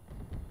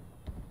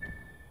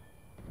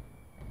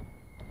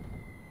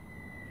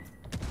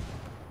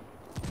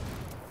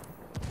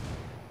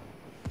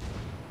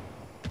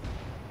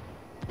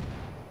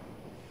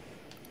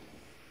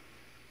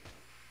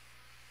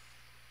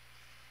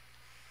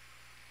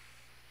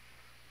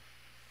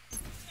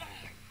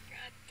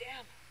 God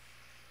damn.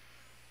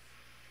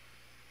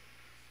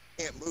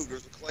 Can't move.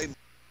 There's a Claymore.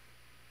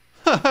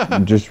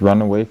 Just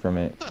run away from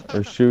it.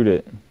 Or shoot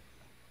it.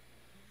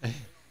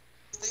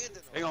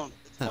 Standing Hang on.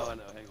 No, no,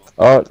 hang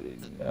Oh, on.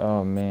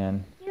 oh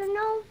man. You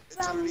know It's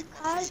from underneath my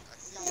car, feet. I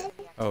see it.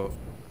 Oh,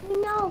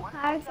 you know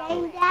car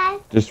game,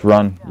 Dad? Just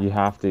run. You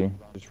have to.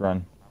 Just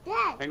run.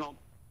 Dad, Hang on.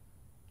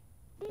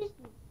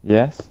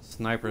 Yes?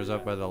 sniper's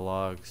up by the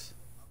logs.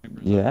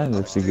 Yeah,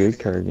 that's a good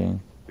card game.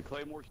 The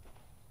Claymore.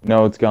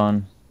 No, it's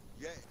gone.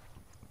 Yeah.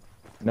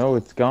 No,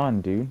 it's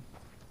gone, dude.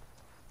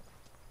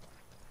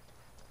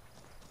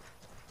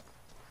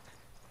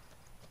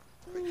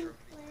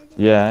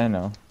 Yeah, I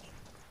know.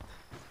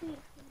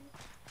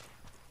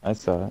 I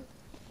saw it.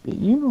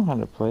 You know how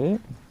to play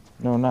it.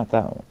 No, not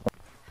that one.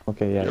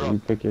 Okay, yeah, you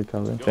pick your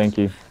color. Thank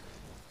you.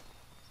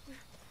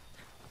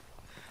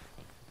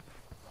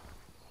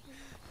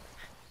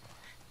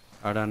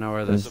 I don't know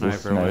where the Is the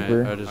sniper went.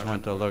 sniper? I just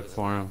went to look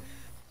for him.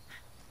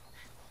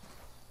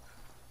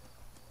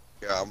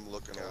 Yeah, I'm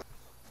looking at it.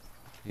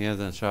 He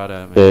hasn't shot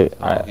at me. Okay,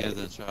 He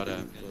hasn't shot at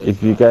me.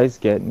 if you guys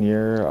get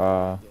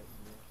near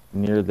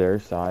near their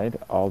side,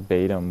 I'll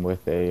bait them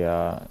with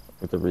a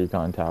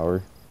recon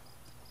tower.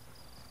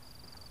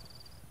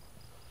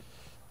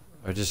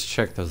 I just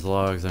checked those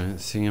logs. I didn't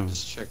see him.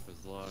 Just check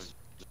those logs.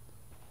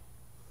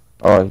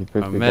 Oh, you picked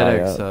the guy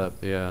Medic's up. up.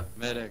 Yeah.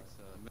 Medic's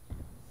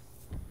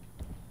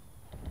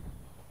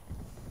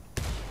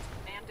up.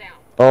 Man down.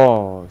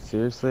 Oh,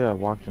 seriously? I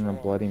walked in a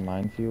bloody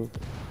minefield?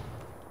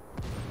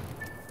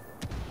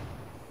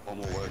 One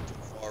more way.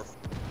 Too far.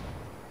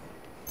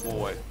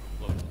 Boy.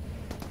 Look.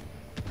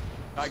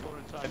 Guy going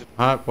inside the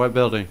Huh? What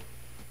building?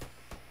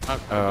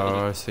 building.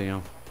 Oh, I see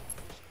him.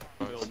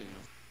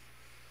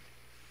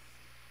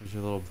 There's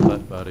your little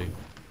butt buddy.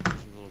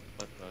 There's your little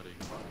butt buddy.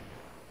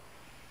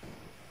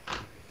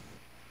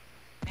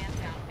 Man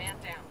down. Man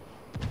down.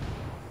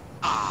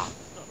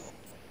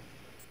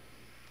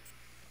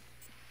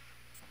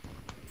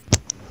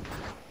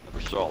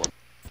 Never saw him.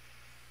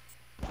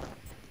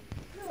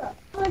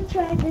 I'll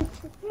try this.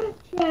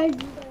 Yeah,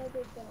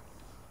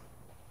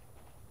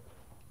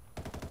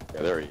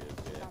 there he is.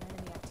 Yeah. Got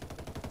enemy activity.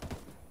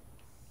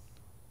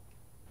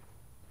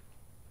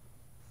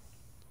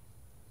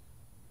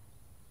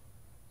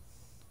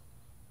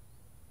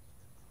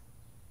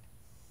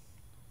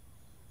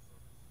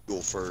 Go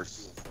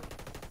first.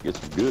 Get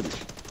some goodies.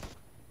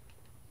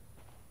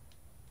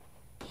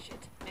 Shit.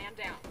 Man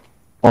down.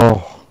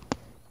 Oh.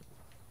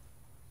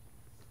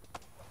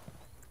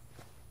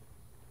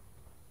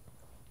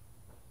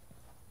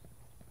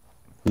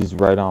 He's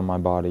right on my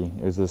body.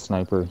 It was the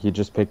sniper. He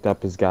just picked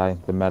up his guy,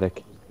 the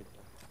medic.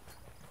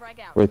 Frag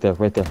out. Right there,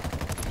 right there.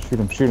 Shoot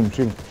him, shoot him,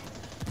 shoot him.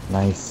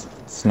 Nice.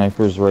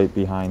 Sniper's right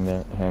behind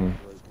him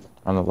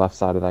on the left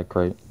side of that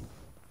crate.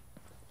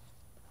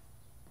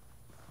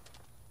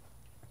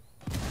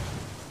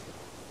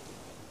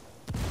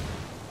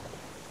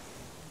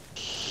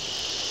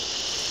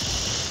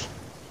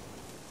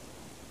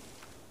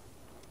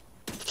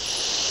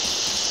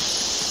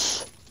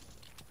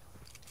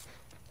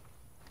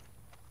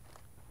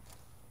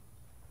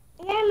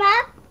 Aim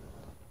up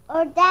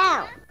or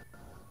down?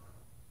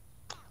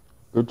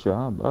 Good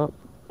job. Up.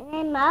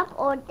 Aim up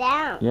or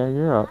down? Yeah,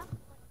 you're up.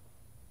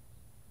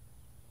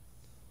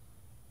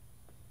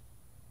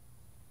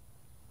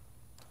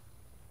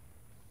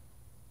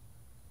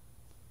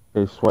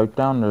 Okay, swipe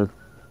down to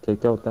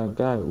take out that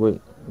guy.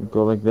 Wait,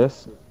 go like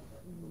this.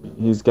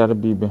 He's got to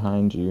be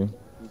behind you.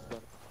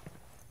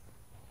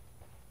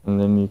 And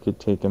then you could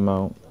take him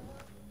out.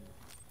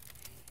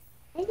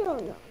 I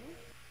don't know.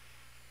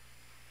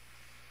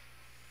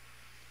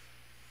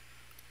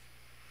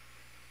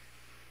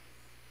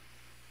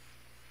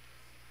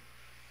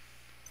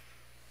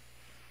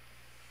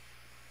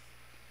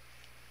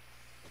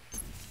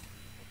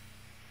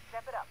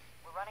 Step it up.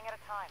 We're running out of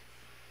time.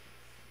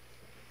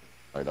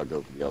 Alright, I'll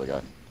go for the other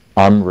guy.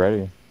 I'm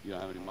ready. You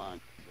don't have any mind.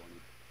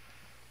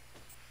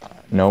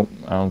 Nope,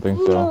 I don't think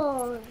so.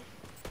 No.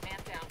 Man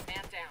down.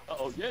 Man down.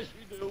 Oh, yes,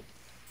 you do.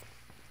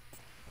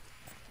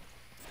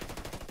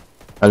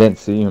 I didn't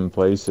see him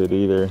place it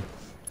either.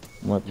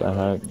 What the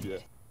heck? Yeah.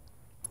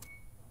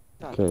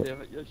 God Okay.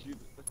 damn it, yes, you.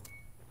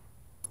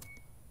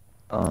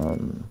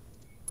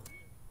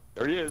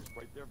 There he is,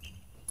 right there.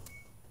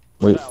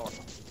 Wait.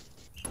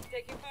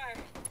 Taking fire.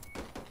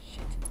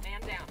 Shit,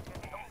 man down.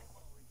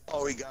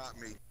 Oh, he got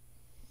me.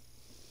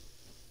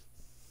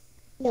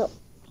 No.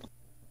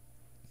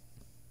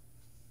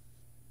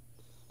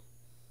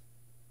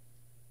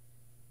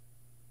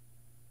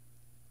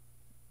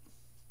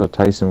 So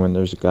Tyson, when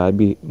there's a guy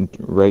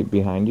right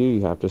behind you,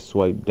 you have to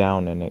swipe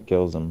down and it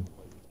kills him.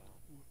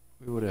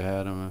 We would have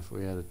had him if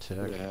we had a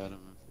tech.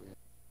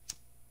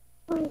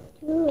 I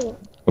do it.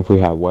 If we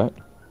have what?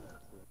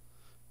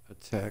 A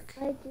tech.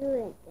 I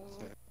do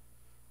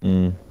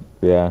it.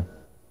 Yeah.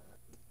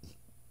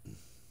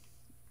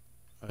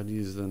 I'd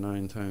use the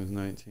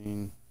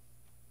 9x19.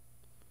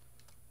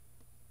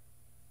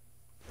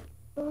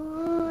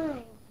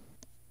 Why?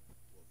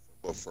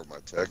 Well, for my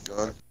tech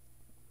gun?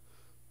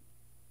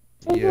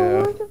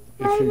 Yeah.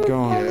 If you're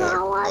going. Yeah,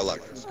 I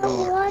like this I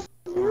gun. watch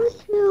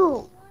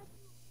YouTube.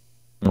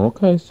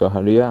 Okay, so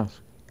how do you ask?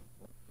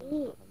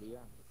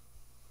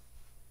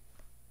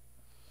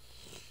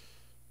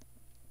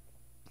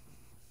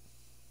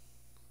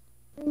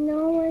 I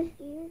know what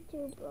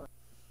YouTuber.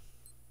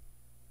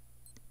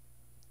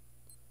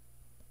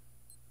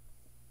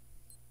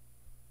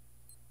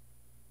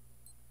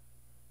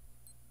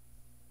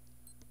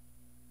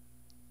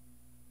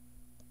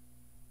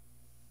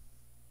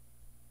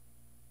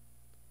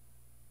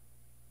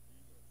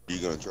 You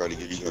gonna try to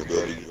get you a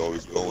building you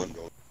always going?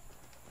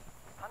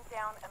 Hunt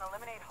down and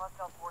eliminate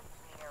hostile forces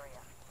in the area.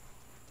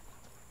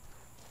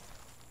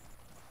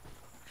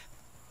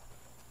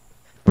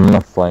 I'm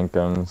gonna flank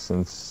him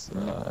since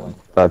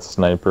that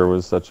sniper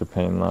was such a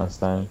pain last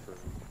time.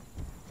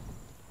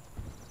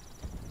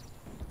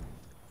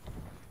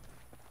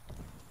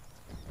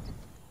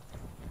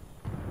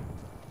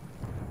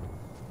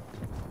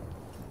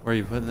 Where are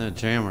you putting that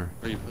jammer?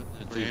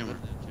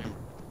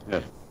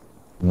 Yeah.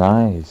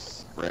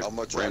 Nice. I'm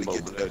gonna try to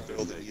get to that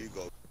building you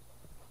go.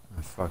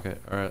 Oh, fuck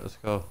it. Alright, let's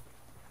go.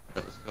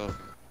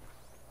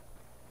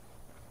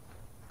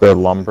 The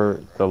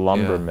lumber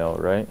Yeah. mill,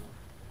 right?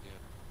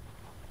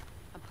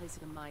 I'm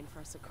placing a mine for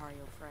our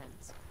Sicario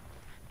friends.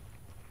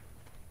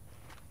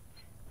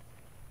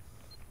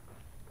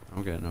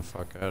 I'm getting the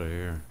fuck out of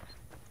here.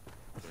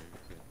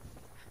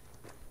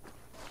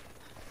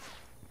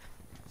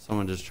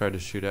 Someone just tried to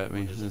shoot at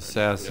me. An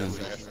assassin.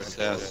 Heads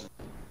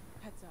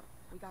up.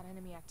 We got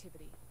enemy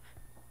activity.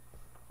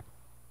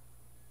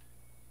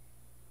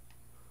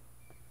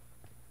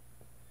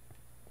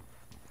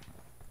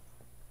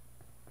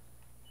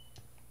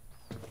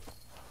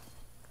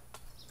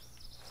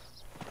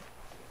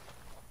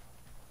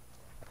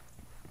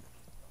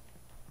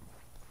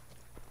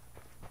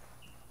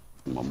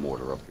 My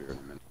mortar up here in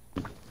a minute.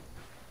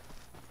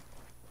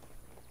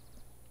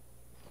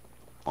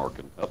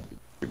 Marking up.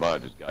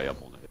 Revive this guy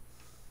up on the head.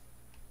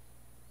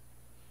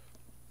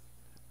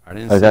 I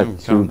didn't I see him got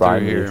two come by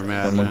through me. here,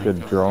 Someone man.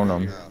 could drone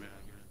him.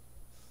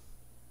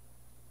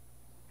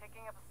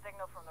 Picking up a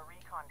signal from the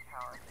recon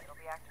tower. It'll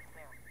be active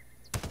soon.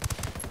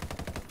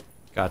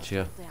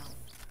 Gotcha. Down.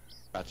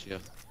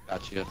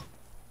 Gotcha.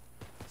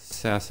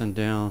 Assassin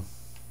down.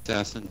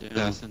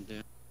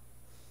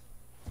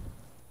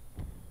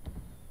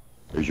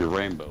 There's your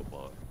rainbow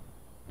bug.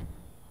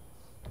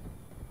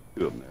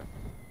 Two of them there.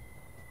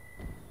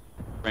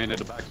 Ran to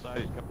the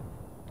backside.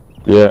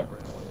 Yeah.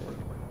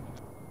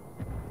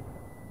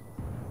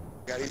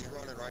 Yeah, he's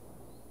running right.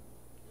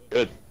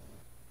 Good.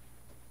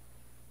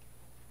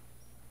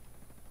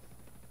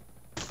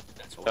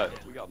 That's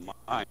what We got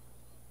mine.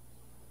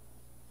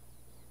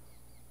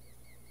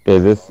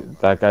 Okay,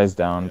 that guy's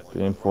down.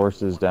 The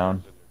enforcer's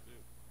down.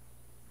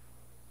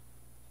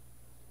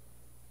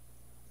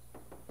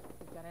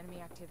 We've got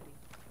enemy activity.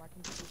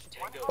 Marking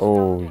position.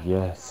 Oh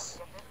yes.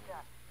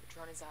 The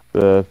drone is up.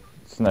 The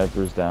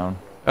sniper's down.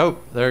 Oh,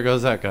 there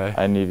goes that guy.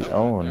 I need.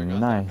 Oh,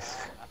 nice.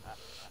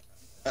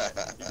 You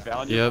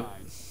found your Yep.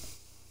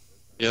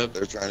 mine.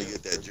 They're trying to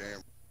get that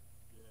jam.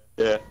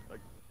 Yeah.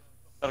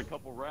 Got a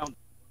couple rounds.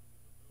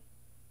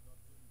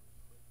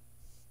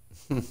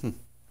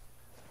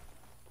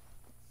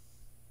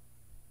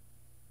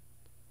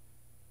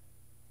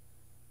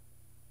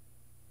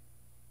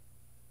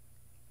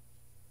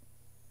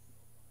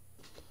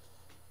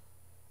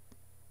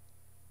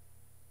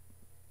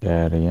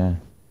 Yeah.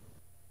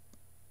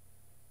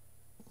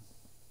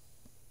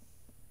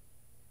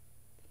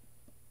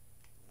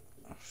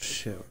 Oh,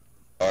 shit.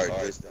 Alright,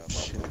 this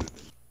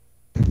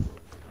time.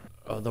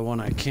 Oh, the one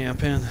I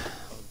camp in.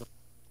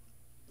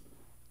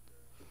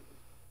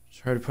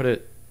 Try to put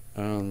it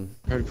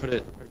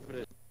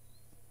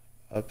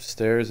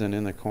upstairs and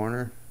in the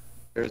corner.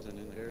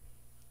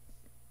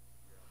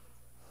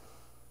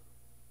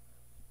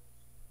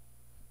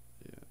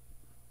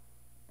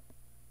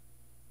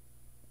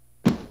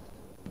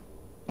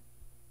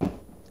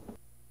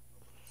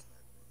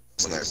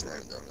 Sniper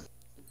down there.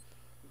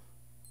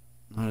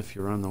 Not if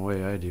you run the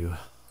way I do.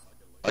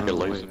 I can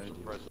lay some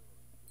suppressor.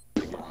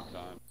 Give you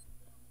time.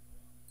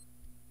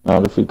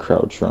 Not if we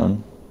crouch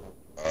run.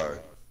 Alright.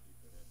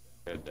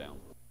 Head down.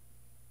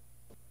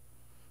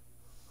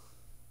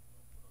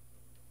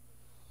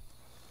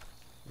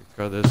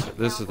 Go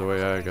this is the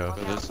way I go.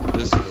 This is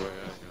the way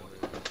I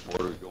go.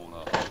 Mortar's going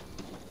up.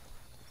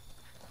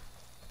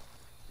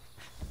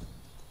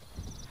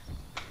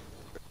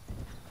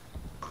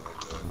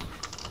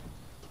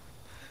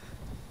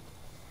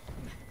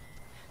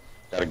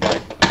 Got a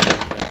guy.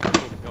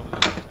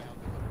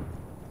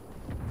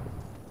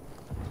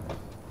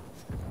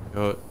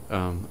 Go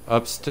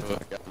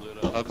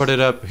put it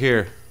up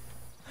here.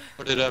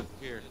 Put it up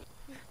here.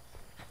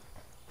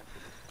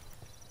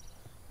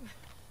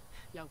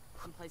 Yo,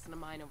 I'm placing a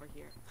mine over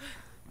here.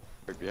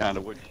 Right behind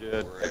the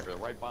woodshed.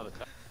 Right by the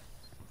top.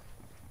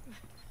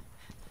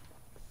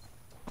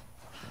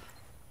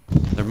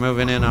 They're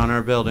moving in on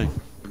our building.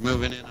 They're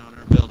moving in on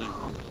our building.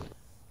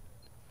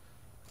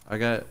 I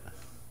got.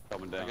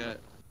 Coming down. I got.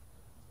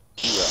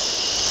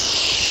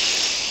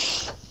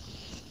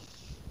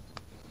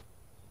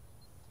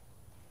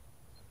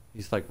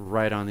 He's like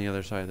right on the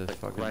other side of this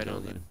fucking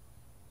building.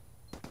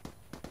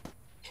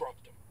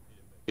 Dropped him.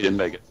 He didn't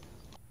make it.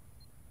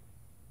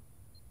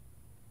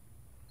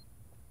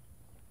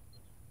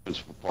 This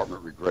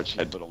department regrets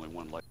head, but only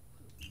one life.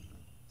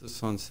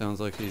 This one sounds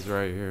like he's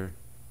right here.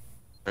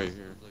 Right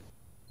here.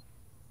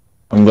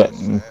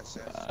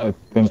 I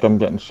think I'm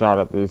getting shot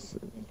at this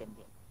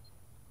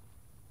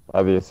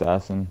by the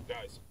assassin.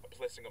 Guys, I'm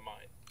placing a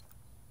mine.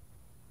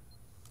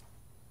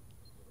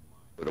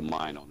 Put a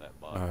mine on that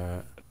body.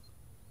 Alright.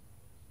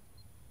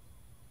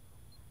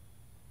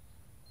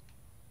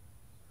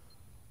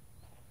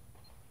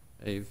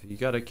 Hey, if you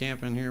got a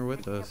camp in here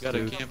with us,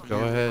 dude,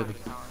 go ahead.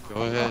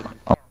 Go ahead.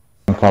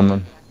 I'm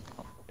coming.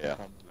 Yeah.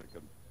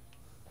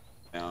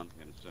 Down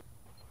in a second.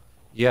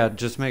 Yeah,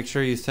 just make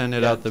sure you send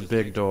it out the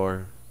big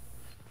door.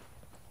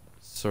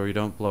 So we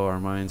don't blow our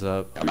minds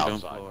up. I'm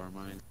outside.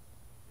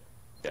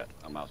 Yeah,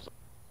 I'm outside.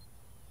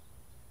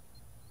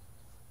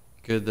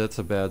 Good, that's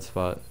a bad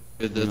spot.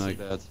 Good, that's a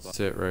bad spot.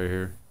 Sit right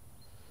here.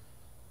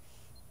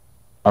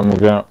 I'm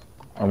gonna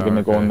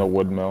go in the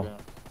wood mill.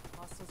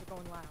 Hostiles are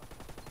going loud.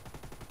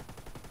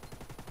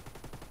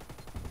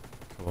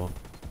 Cool.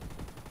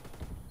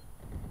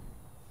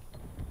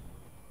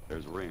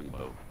 There's a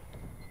rainbow.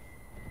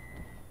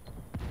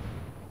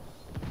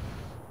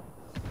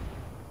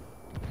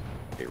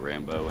 Hey,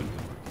 Rambo and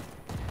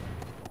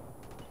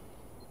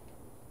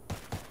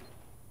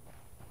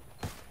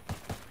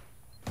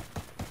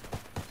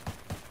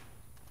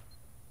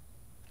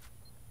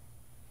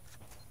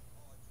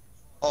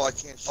Oh, I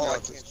can't shoot. I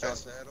can't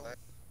shoot.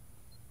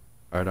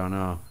 I don't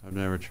know. I've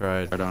never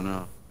tried. I don't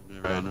know. I've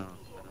never know.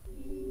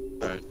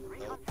 Alright.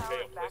 Recon tower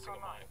is back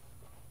online.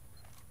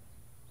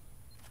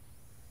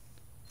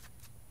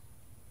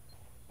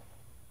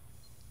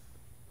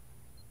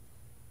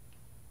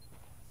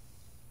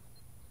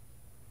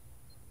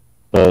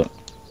 But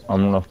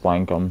I'm gonna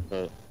flank him.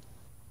 Going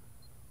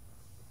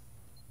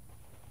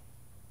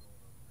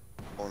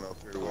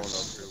up here with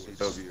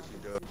CW.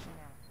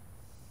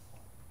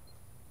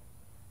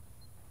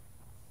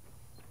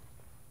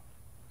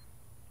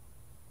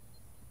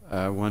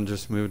 One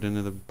just moved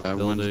into the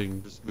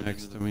building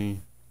next to me.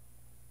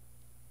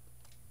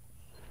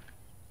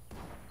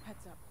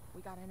 Heads up,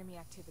 we got enemy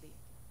activity.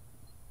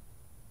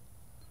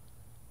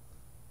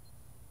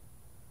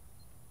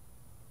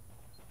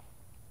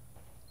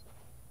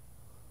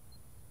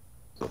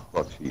 the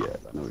fuck's he at?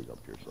 I know he's up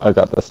here. I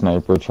got the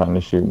sniper trying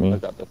to shoot me.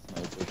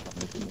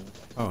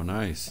 Oh,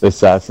 nice. The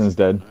assassin's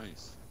dead.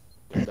 Nice.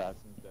 The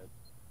assassin's dead.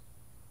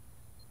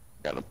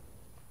 Got him.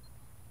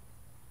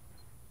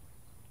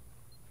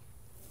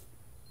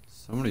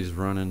 Somebody's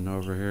running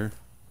over here.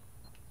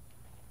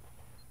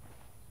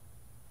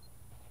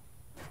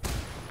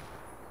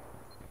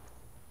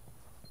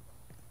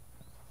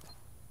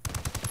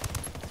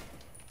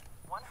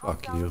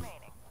 Fuck you.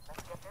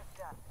 Let's get this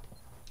done.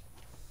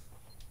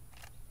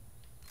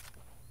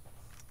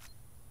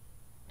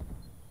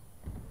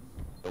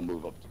 Don't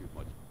move up too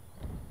much.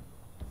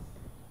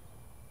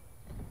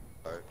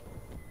 Alright.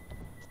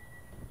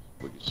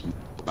 We can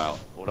smoke them out.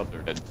 Hold up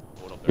their head.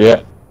 Hold up their Yeah,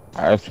 head.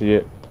 I see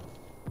it.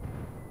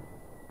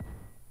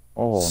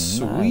 Oh,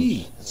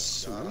 Sweet.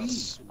 nice.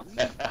 Sweet.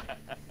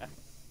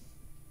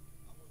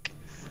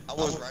 I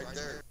was right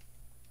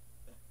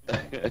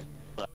there.